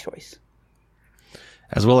have any choice.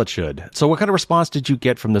 As well it should. So what kind of response did you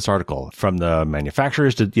get from this article? From the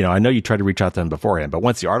manufacturers? I know you tried to reach out to them beforehand, but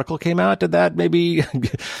once the article came out, did that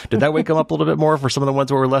wake them up a little bit more for some of the ones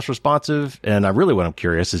that were less responsive? And what I'm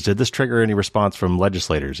curious is, did this trigger any response from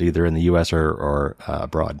legislators, either in the U.S. or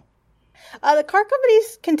abroad? The car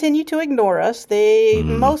companies continue to ignore us. They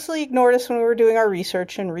mostly ignored us when we were doing our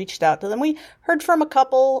research and reached out to them. We heard from a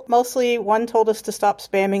couple. Mostly one told us to stop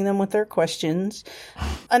spamming them with their questions.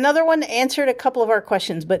 Another one answered a couple of our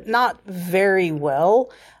questions, but not very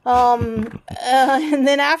well. And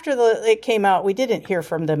then after it came out, we didn't hear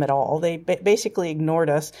from them at all. They basically ignored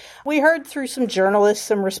us. We heard through some journalists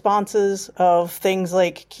some responses of things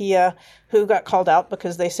like Kia, who got called out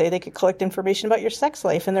because they say they could collect information about your sex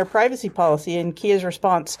life and their privacy policy. And Kia's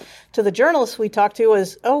response to the journalists we talked to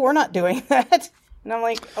was, "Oh, we're not doing that." And I'm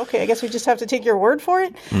like, okay, I guess we just have to take your word for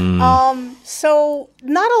it. So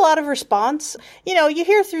not a lot of response. You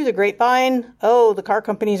hear through the grapevine, oh, the car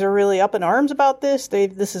companies are really up in arms about this.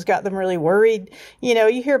 This has got them really worried.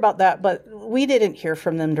 You hear about that, but we didn't hear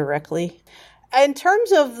from them directly. In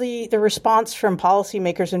terms of the response from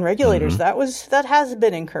policymakers and regulators, that has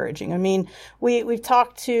been encouraging. I mean, we've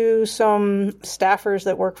talked to some staffers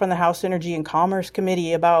that work from the House Energy and Commerce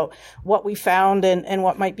Committee about what we found and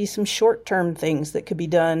what might be some short-term things that could be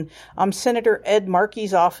done. Senator Ed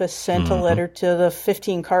Markey's office sent a letter to the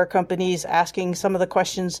 15 car companies asking some of the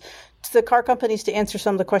questions to the car companies to answer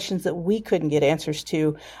some of the questions that we couldn't get answers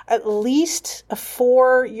to. At least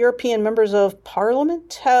 4 European members of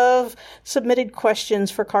parliament have submitted questions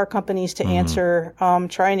for car companies to answer,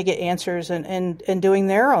 trying to get answers and doing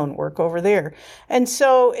their own work over there. And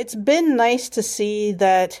so it's been nice to see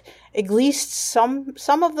that at least some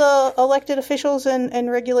of the elected officials and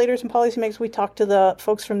regulators and policymakers, we talked to the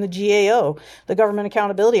folks from the GAO, the Government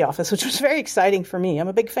Accountability Office, which was very exciting for me. I'm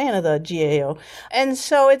a big fan of the GAO. And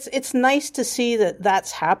so it's nice to see that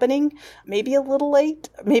that's happening. Maybe a little late,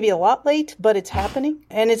 maybe a lot late, but it's happening.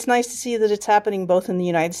 And it's nice to see that it's happening both in the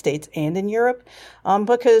United States and in Europe,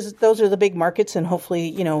 because those are the big markets, and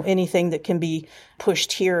hopefully, anything that can be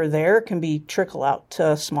pushed here or there can be trickle out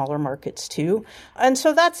to smaller markets too. And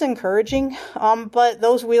so that's encouraging. But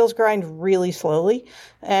those wheels grind really slowly,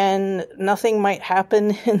 and nothing might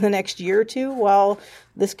happen in the next year or two while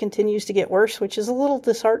this continues to get worse, which is a little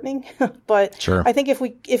disheartening. But sure. I think if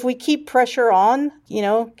we keep pressure on,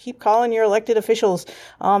 keep calling your elected officials.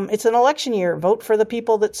 It's an election year. Vote for the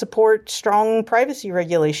people that support strong privacy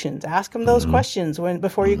regulations. Ask them those questions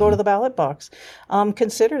before you go to the ballot box.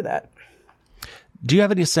 Consider that. Do you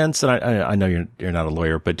have any sense, and I know you're not a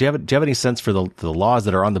lawyer, but do you have any sense for the laws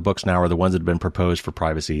that are on the books now or the ones that have been proposed for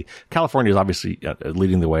privacy? California is obviously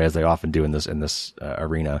leading the way, as they often do in this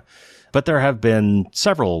arena. But there have been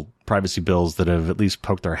several privacy bills that have at least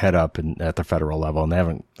poked their head up at the federal level, and they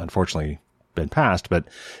haven't, unfortunately, been passed. But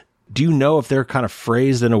do you know if they're kind of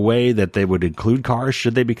phrased in a way that they would include cars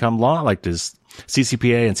should they become law? Like, does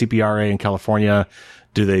CCPA and CPRA in California,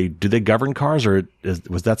 do they govern cars, or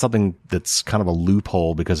was that something that's kind of a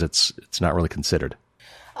loophole because it's not really considered?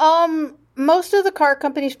 Most of the car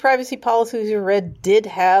companies' privacy policies you read did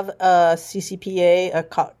have a CCPA,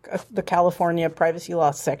 the California privacy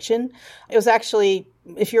law section. It was actually,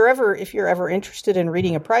 if you're ever interested in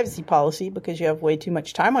reading a privacy policy because you have way too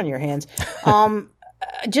much time on your hands,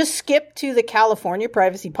 just skip to the California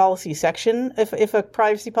privacy policy section if a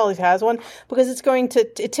privacy policy has one, because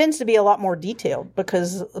it tends to be a lot more detailed,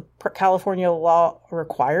 because California law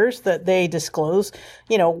requires that they disclose,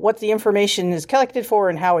 what the information is collected for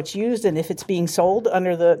and how it's used and if it's being sold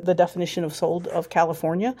under the definition of sold of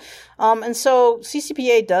California. And so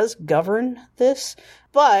CCPA does govern this.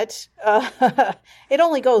 But it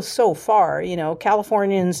only goes so far.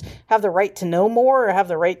 Californians have the right to know more, or have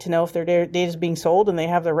the right to know if their data is being sold, and they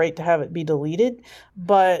have the right to have it be deleted.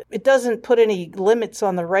 But it doesn't put any limits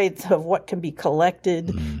on the rights of what can be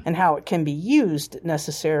collected and how it can be used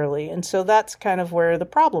necessarily. And so that's kind of where the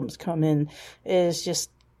problems come in, is just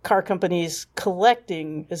car companies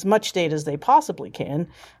collecting as much data as they possibly can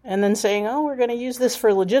and then saying, oh, we're going to use this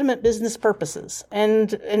for legitimate business purposes.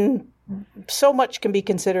 And so much can be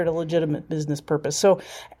considered a legitimate business purpose. So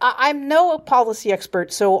I'm no policy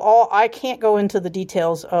expert, so I can't go into the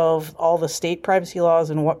details of all the state privacy laws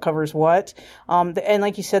and what covers what. And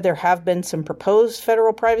like you said, there have been some proposed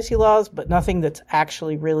federal privacy laws, but nothing that's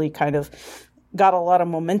actually really kind of got a lot of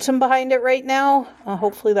momentum behind it right now.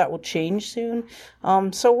 Hopefully that will change soon.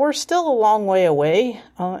 So we're still a long way away,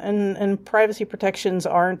 and privacy protections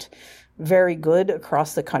aren't very good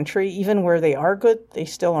across the country. Even where they are good, they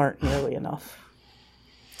still aren't nearly enough.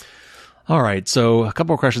 All right. So a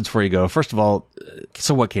couple of questions before you go. First of all,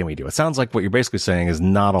 so what can we do? It sounds like what you're basically saying is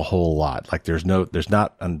not a whole lot. Like there's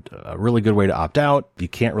not a really good way to opt out. You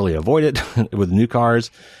can't really avoid it with new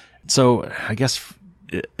cars. So I guess,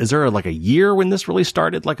 is there like a year when this really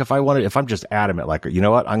started? Like if I'm just adamant, like, you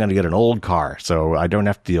know what, I'm going to get an old car so I don't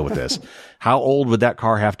have to deal with this. How old would that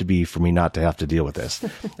car have to be for me not to have to deal with this?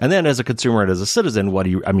 And then as a consumer and as a citizen, what do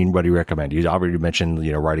you recommend? You already mentioned,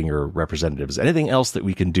 writing your representatives. Anything else that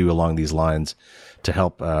we can do along these lines to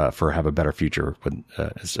help, have a better future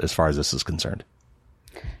as far as this is concerned?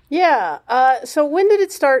 Yeah. So when did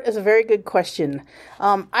it start is a very good question.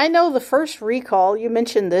 I know the first recall, you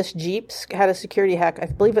mentioned this, Jeeps had a security hack. I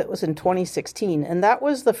believe it was in 2016. And that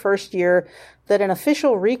was the first year that an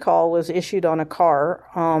official recall was issued on a car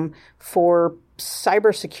for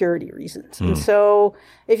cybersecurity reasons. And so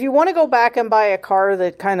if you want to go back and buy a car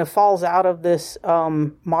that kind of falls out of this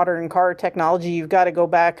modern car technology, you've got to go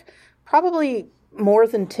back probably more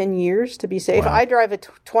than 10 years to be safe. Wow. I drive a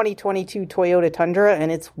 2022 Toyota Tundra,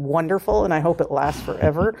 and it's wonderful, and I hope it lasts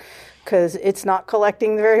forever because it's not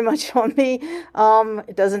collecting very much on me.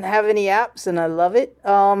 It doesn't have any apps, and I love it.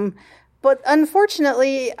 But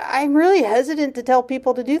unfortunately, I'm really hesitant to tell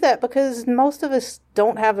people to do that because most of us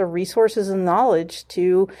don't have the resources and knowledge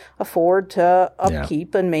to afford to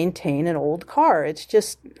upkeep and maintain an old car. It's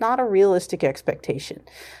just not a realistic expectation.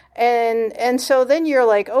 And so then you're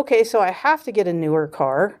like, okay, so I have to get a newer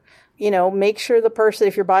car. Make sure the person,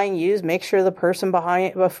 if you're buying used, make sure the person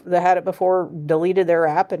behind that had it before deleted their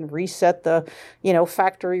app and reset the,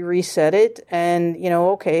 factory reset it. And,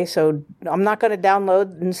 okay, so I'm not going to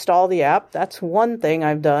download and install the app. That's one thing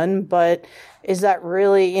I've done, but is that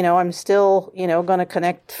really, I'm still, going to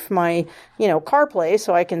connect my, CarPlay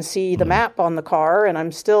so I can see the map on the car, and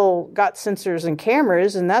I'm still got sensors and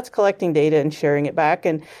cameras, and that's collecting data and sharing it back.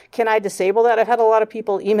 And can I disable that? I've had a lot of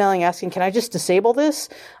people emailing asking, can I just disable this?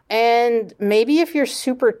 And maybe if you're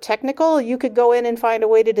super technical, you could go in and find a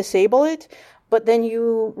way to disable it. But then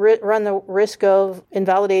you run the risk of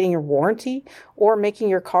invalidating your warranty or making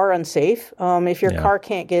your car unsafe. If your car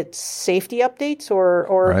can't get safety updates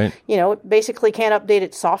or basically can't update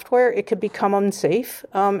its software, it could become unsafe,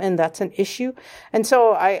 and that's an issue. And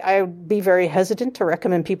so I would be very hesitant to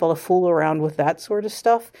recommend people to fool around with that sort of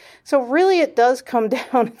stuff. So really it does come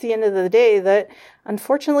down at the end of the day that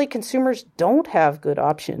unfortunately, consumers don't have good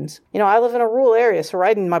options. I live in a rural area, so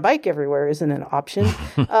riding my bike everywhere isn't an option.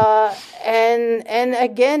 And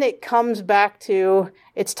again, it comes back to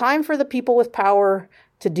it's time for the people with power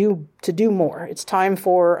to do more. It's time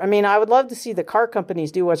for, I would love to see the car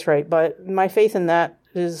companies do what's right, but my faith in that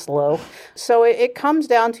is low. So it comes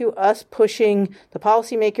down to us pushing the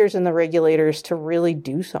policymakers and the regulators to really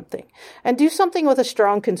do something, and do something with a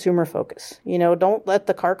strong consumer focus. Don't let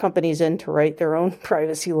the car companies in to write their own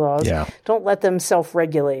privacy laws. Yeah. Don't let them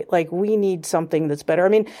self-regulate. Like, we need something that's better. I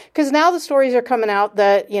mean, because now the stories are coming out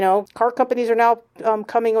that, car companies are now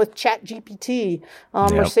coming with Chat GPT.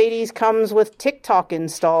 Mercedes comes with TikTok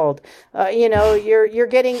installed. You're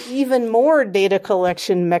getting even more data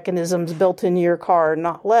collection mechanisms built into your car,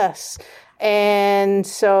 not less. And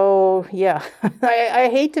so, yeah, I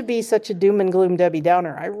hate to be such a doom and gloom Debbie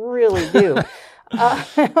Downer. I really do.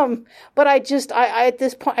 But I at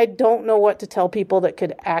this point, I don't know what to tell people that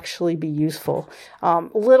could actually be useful.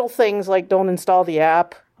 Little things like don't install the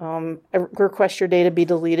app, request your data be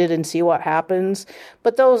deleted and see what happens.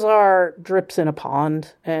 But those are drips in a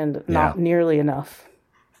pond and not nearly enough.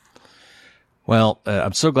 Well,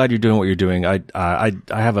 I'm so glad you're doing what you're doing. I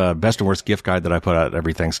have a best and worst gift guide that I put out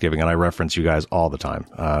every Thanksgiving, and I reference you guys all the time.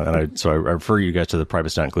 So I refer you guys to the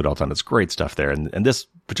Privacy Not Included all the time. It's great stuff there. And this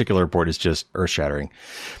particular report is just earth shattering.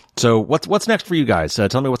 So what's next for you guys?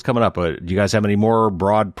 Tell me what's coming up. Do you guys have any more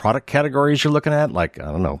broad product categories you're looking at? Like, I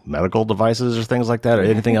don't know, medical devices or things like that? Or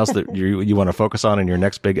anything else that you want to focus on in your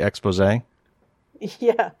next big expose?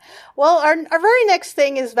 Yeah. Well, our very next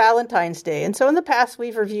thing is Valentine's Day. And so in the past,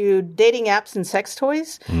 we've reviewed dating apps and sex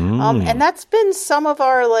toys. And that's been some of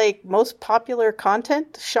our most popular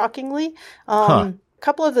content, shockingly. A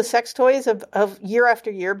couple of the sex toys have year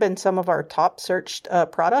after year been some of our top searched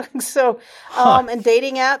products. So, and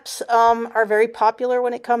dating apps are very popular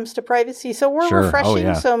when it comes to privacy. So we're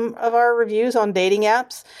refreshing some of our reviews on dating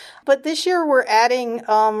apps. But this year we're adding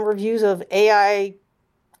reviews of AI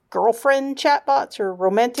girlfriend chatbots or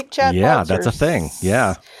romantic chatbots. Yeah, that's a thing.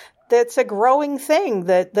 Yeah. That's a growing thing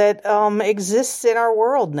that exists in our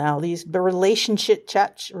world now, these relationship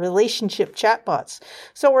chatbots.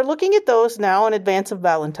 So we're looking at those now in advance of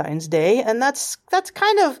Valentine's Day. And that's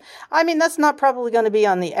kind of, that's not probably going to be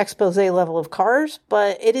on the expose level of cars,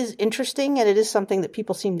 but it is interesting and it is something that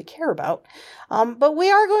people seem to care about. But we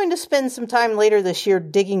are going to spend some time later this year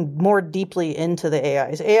digging more deeply into the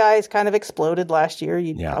AIs. AIs kind of exploded last year.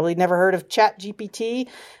 You probably never heard of Chat GPT.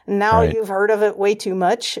 Now you've heard of it way too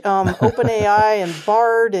much. OpenAI and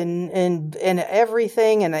Bard and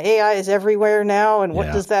everything, and AI is everywhere now. And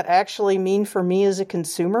what does that actually mean for me as a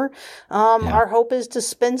consumer? Our hope is to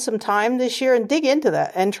spend some time this year and dig into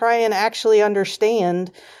that and try and actually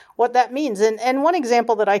understand what that means. And one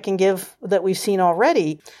example that I can give that we've seen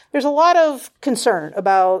already, there's a lot of concern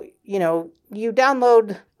about, you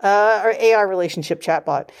download our AI relationship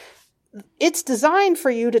chatbot. It's designed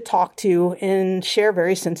for you to talk to and share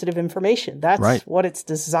very sensitive information. That's what it's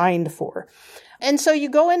designed for. And so you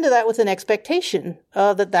go into that with an expectation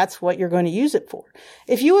that that's what you're going to use it for.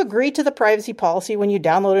 If you agree to the privacy policy when you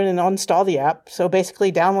download it and install the app, so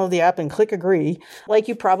basically download the app and click agree, like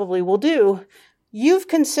you probably will do, you've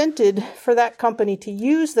consented for that company to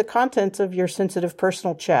use the contents of your sensitive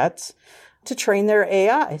personal chats to train their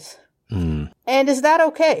AIs. And is that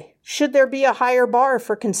okay? Should there be a higher bar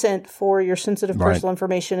for consent for your sensitive personal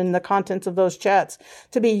information and the contents of those chats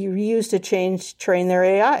to be used to train their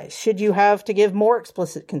AIs? Should you have to give more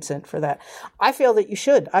explicit consent for that? I feel that you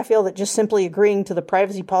should. I feel that just simply agreeing to the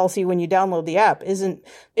privacy policy when you download the app isn't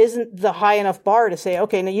the high enough bar to say,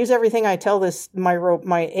 okay, now use everything I tell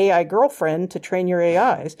my AI girlfriend to train your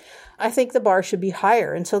AIs. I think the bar should be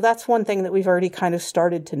higher. And so that's one thing that we've already kind of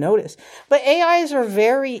started to notice. But AIs are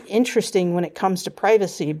very interesting when it comes to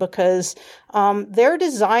privacy because they're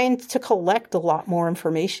designed to collect a lot more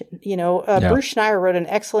information. Bruce Schneier wrote an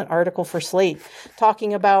excellent article for Slate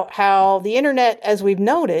talking about how the internet, as we've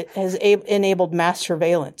noted, has enabled mass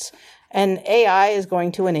surveillance. And AI is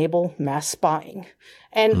going to enable mass spying.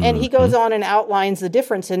 And he goes on and outlines the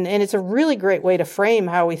difference. And it's a really great way to frame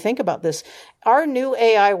how we think about this. Our new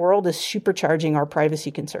AI world is supercharging our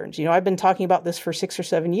privacy concerns. I've been talking about this for 6 or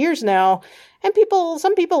 7 years now, and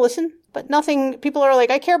some people listen, but people are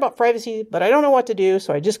like, I care about privacy, but I don't know what to do,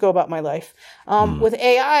 so I just go about my life. With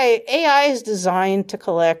AI is designed to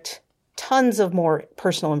collect tons of more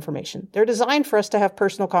personal information. They're designed for us to have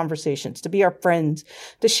personal conversations, to be our friends,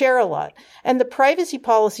 to share a lot. And the privacy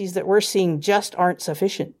policies that we're seeing just aren't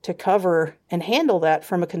sufficient to cover and handle that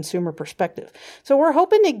from a consumer perspective. So we're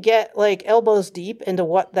hoping to get elbows deep into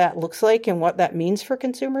what that looks like and what that means for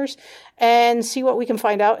consumers and see what we can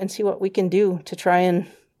find out and see what we can do to try and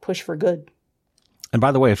push for good. And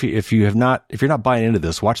by the way, if you're not buying into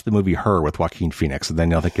this, watch the movie Her with Joaquin Phoenix, and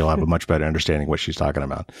then I think you'll have a much better understanding of what she's talking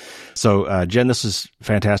about. So, Jen, this is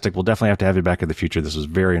fantastic. We'll definitely have to have you back in the future. This was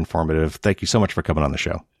very informative. Thank you so much for coming on the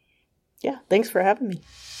show. Yeah, thanks for having me.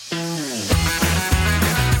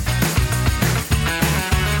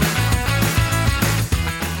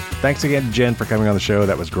 Thanks again to Jen for coming on the show.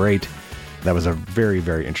 That was great. That was a very,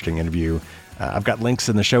 very interesting interview. I've got links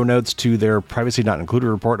in the show notes to their Privacy Not Included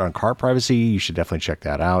report on car privacy. You should definitely check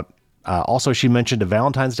that out. Also, she mentioned a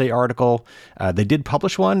Valentine's Day article. They did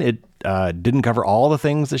publish one. It didn't cover all the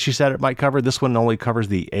things that she said it might cover. This one only covers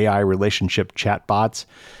the AI relationship chatbots,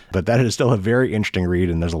 but that is still a very interesting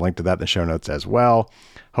read, and there's a link to that in the show notes as well.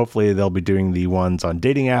 Hopefully, they'll be doing the ones on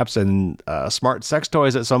dating apps and smart sex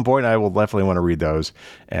toys at some point. I will definitely want to read those,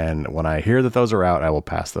 and when I hear that those are out, I will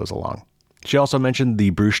pass those along. She also mentioned the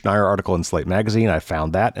Bruce Schneier article in Slate Magazine. I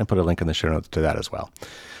found that and put a link in the show notes to that as well.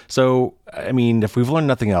 So, I mean, if we've learned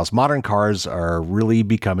nothing else, modern cars are really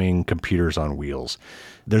becoming computers on wheels.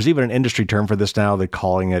 There's even an industry term for this now. They're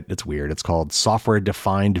calling it, it's weird, it's called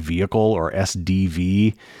software-defined vehicle, or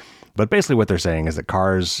SDV. But basically what they're saying is that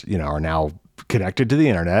cars, are now connected to the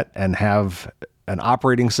internet and have an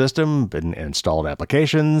operating system and installed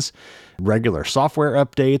applications, regular software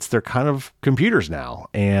updates. They're kind of computers now.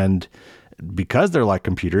 And because they're like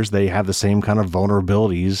computers, they have the same kind of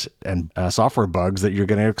vulnerabilities and software bugs that you're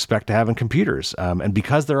going to expect to have in computers. And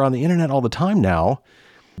because they're on the internet all the time now,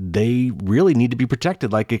 they really need to be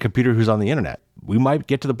protected like a computer who's on the internet. We might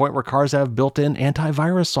get to the point where cars have built-in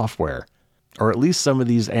antivirus software, or at least some of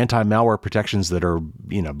these anti-malware protections that are,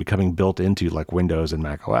 becoming built into like Windows and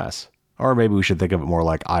Mac OS. Or maybe we should think of it more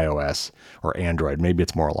like iOS or Android. Maybe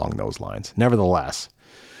it's more along those lines. Nevertheless,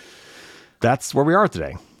 that's where we are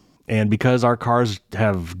today. And because our cars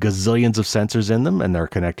have gazillions of sensors in them and they're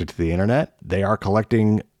connected to the internet, they are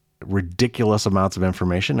collecting ridiculous amounts of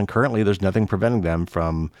information. And currently there's nothing preventing them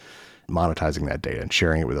from monetizing that data and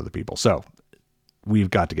sharing it with other people. So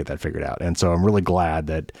we've got to get that figured out. And so I'm really glad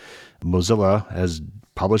that Mozilla has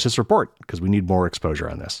published this report, because we need more exposure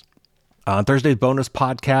on this. On Thursday's bonus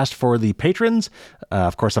podcast for the patrons,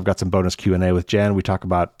 of course, I've got some bonus Q&A with Jen. We talk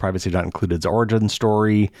about Privacy Not Included's origin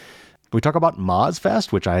story. We talk about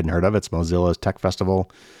MozFest, which I hadn't heard of. It's Mozilla's tech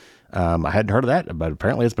festival. I hadn't heard of that, but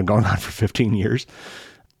apparently it's been going on for 15 years.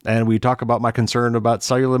 And we talk about my concern about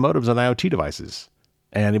cellular modems on IoT devices.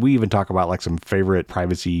 And we even talk about like some favorite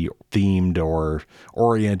privacy themed or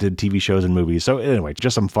oriented TV shows and movies. So anyway,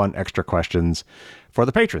 just some fun extra questions for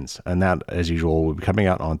the patrons. And that, as usual, will be coming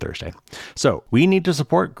out on Thursday. So we need to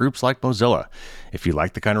support groups like Mozilla. If you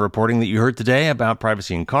like the kind of reporting that you heard today about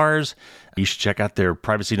privacy in cars, you should check out their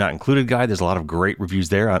Privacy Not Included guide. There's a lot of great reviews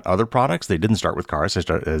there on other products. They didn't start with cars.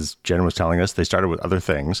 As Jen was telling us, they started with other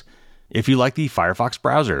things. If you like the Firefox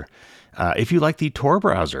browser, if you like the Tor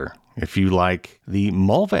browser, if you like the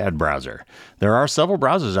Mullvad browser, there are several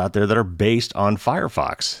browsers out there that are based on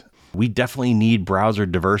Firefox. We definitely need browser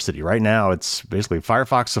diversity. Right now, it's basically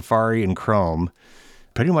Firefox, Safari, and Chrome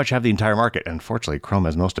pretty much have the entire market. Unfortunately, Chrome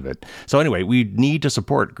has most of it. So anyway, we need to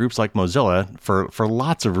support groups like Mozilla for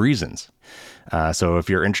lots of reasons. So if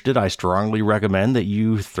you're interested, I strongly recommend that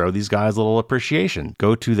you throw these guys a little appreciation.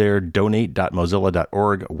 Go to their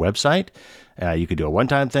donate.mozilla.org website. You could do a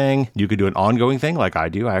one-time thing. You could do an ongoing thing like I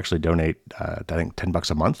do. I actually donate, I think,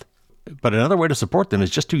 $10 a month. But another way to support them is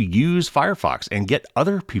just to use Firefox and get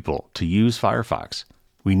other people to use Firefox.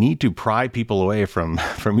 We need to pry people away from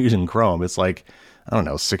using Chrome. It's like,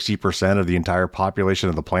 60% of the entire population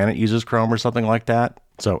of the planet uses Chrome or something like that.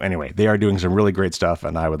 So anyway, they are doing some really great stuff,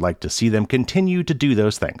 and I would like to see them continue to do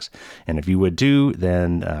those things. And if you would too,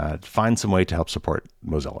 then find some way to help support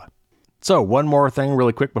Mozilla. So one more thing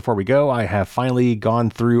really quick before we go. I have finally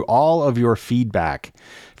gone through all of your feedback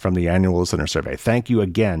from the annual listener survey. Thank you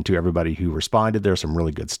again to everybody who responded. There's some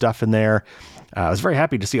really good stuff in there. I was very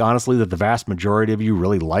happy to see, honestly, that the vast majority of you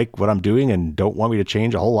really like what I'm doing and don't want me to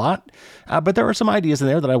change a whole lot. But there are some ideas in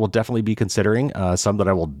there that I will definitely be considering, some that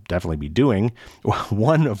I will definitely be doing.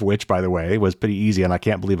 One of which, by the way, was pretty easy, and I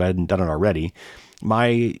can't believe I hadn't done it already.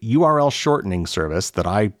 My URL shortening service that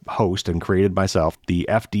I host and created myself, the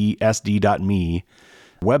fdsd.me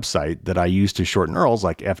website that I use to shorten URLs,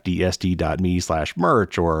 like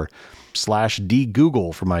fdsd.me/merch or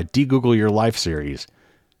 /dgoogle for my Degoogle Your Life series,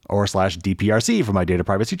 or /dprc for my data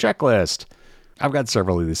privacy checklist. I've got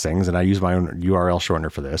several of these things, and I use my own URL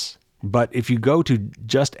shortener for this. But if you go to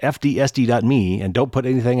just fdsd.me and don't put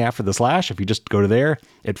anything after the slash, if you just go to there,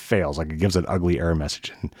 it fails. Like, it gives an ugly error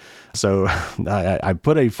message. So I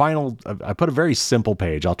put a very simple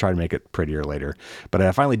page. I'll try to make it prettier later. But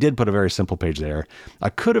I finally did put a very simple page there. I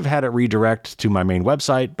could have had it redirect to my main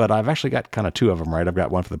website, but I've actually got kind of two of them, right? I've got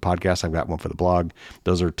one for the podcast. I've got one for the blog.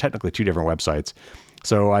 Those are technically two different websites.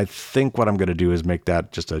 So I think what I'm going to do is make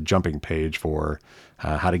that just a jumping page for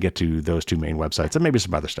how to get to those two main websites and maybe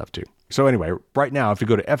some other stuff too. So anyway, right now, if you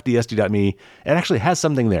go to fdsd.me, it actually has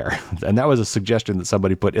something there. And that was a suggestion that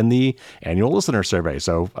somebody put in the annual listener survey.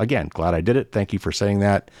 So again, glad I did it. Thank you for saying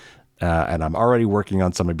that. And I'm already working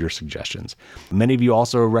on some of your suggestions. Many of you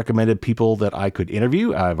also recommended people that I could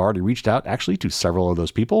interview. I've already reached out actually to several of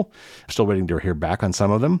those people. I'm still waiting to hear back on some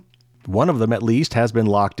of them. One of them at least has been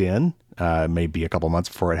locked in. Maybe a couple months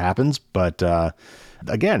before it happens. But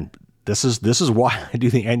again, this is why I do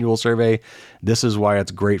the annual survey. This is why it's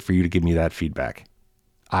great for you to give me that feedback.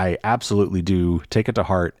 I absolutely do take it to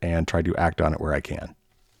heart and try to act on it where I can.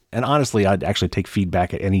 And honestly, I'd actually take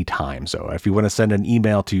feedback at any time. So if you want to send an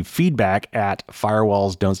email to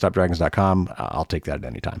feedback@firewallsdon'tstopdragons.com, I'll take that at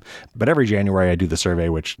any time. But every January I do the survey,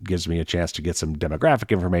 which gives me a chance to get some demographic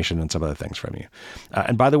information and some other things from you.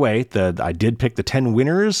 And by the way, I did pick the 10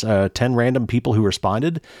 winners, 10 random people who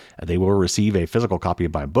responded. They will receive a physical copy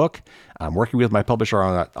of my book. I'm working with my publisher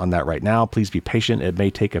on that right now. Please be patient. It may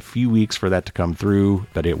take a few weeks for that to come through,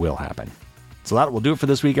 but it will happen. So that will do it for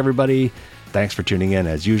this week, everybody. Thanks for tuning in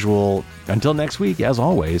as usual. Until next week, as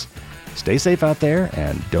always, stay safe out there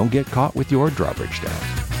and don't get caught with your drawbridge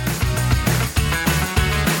down.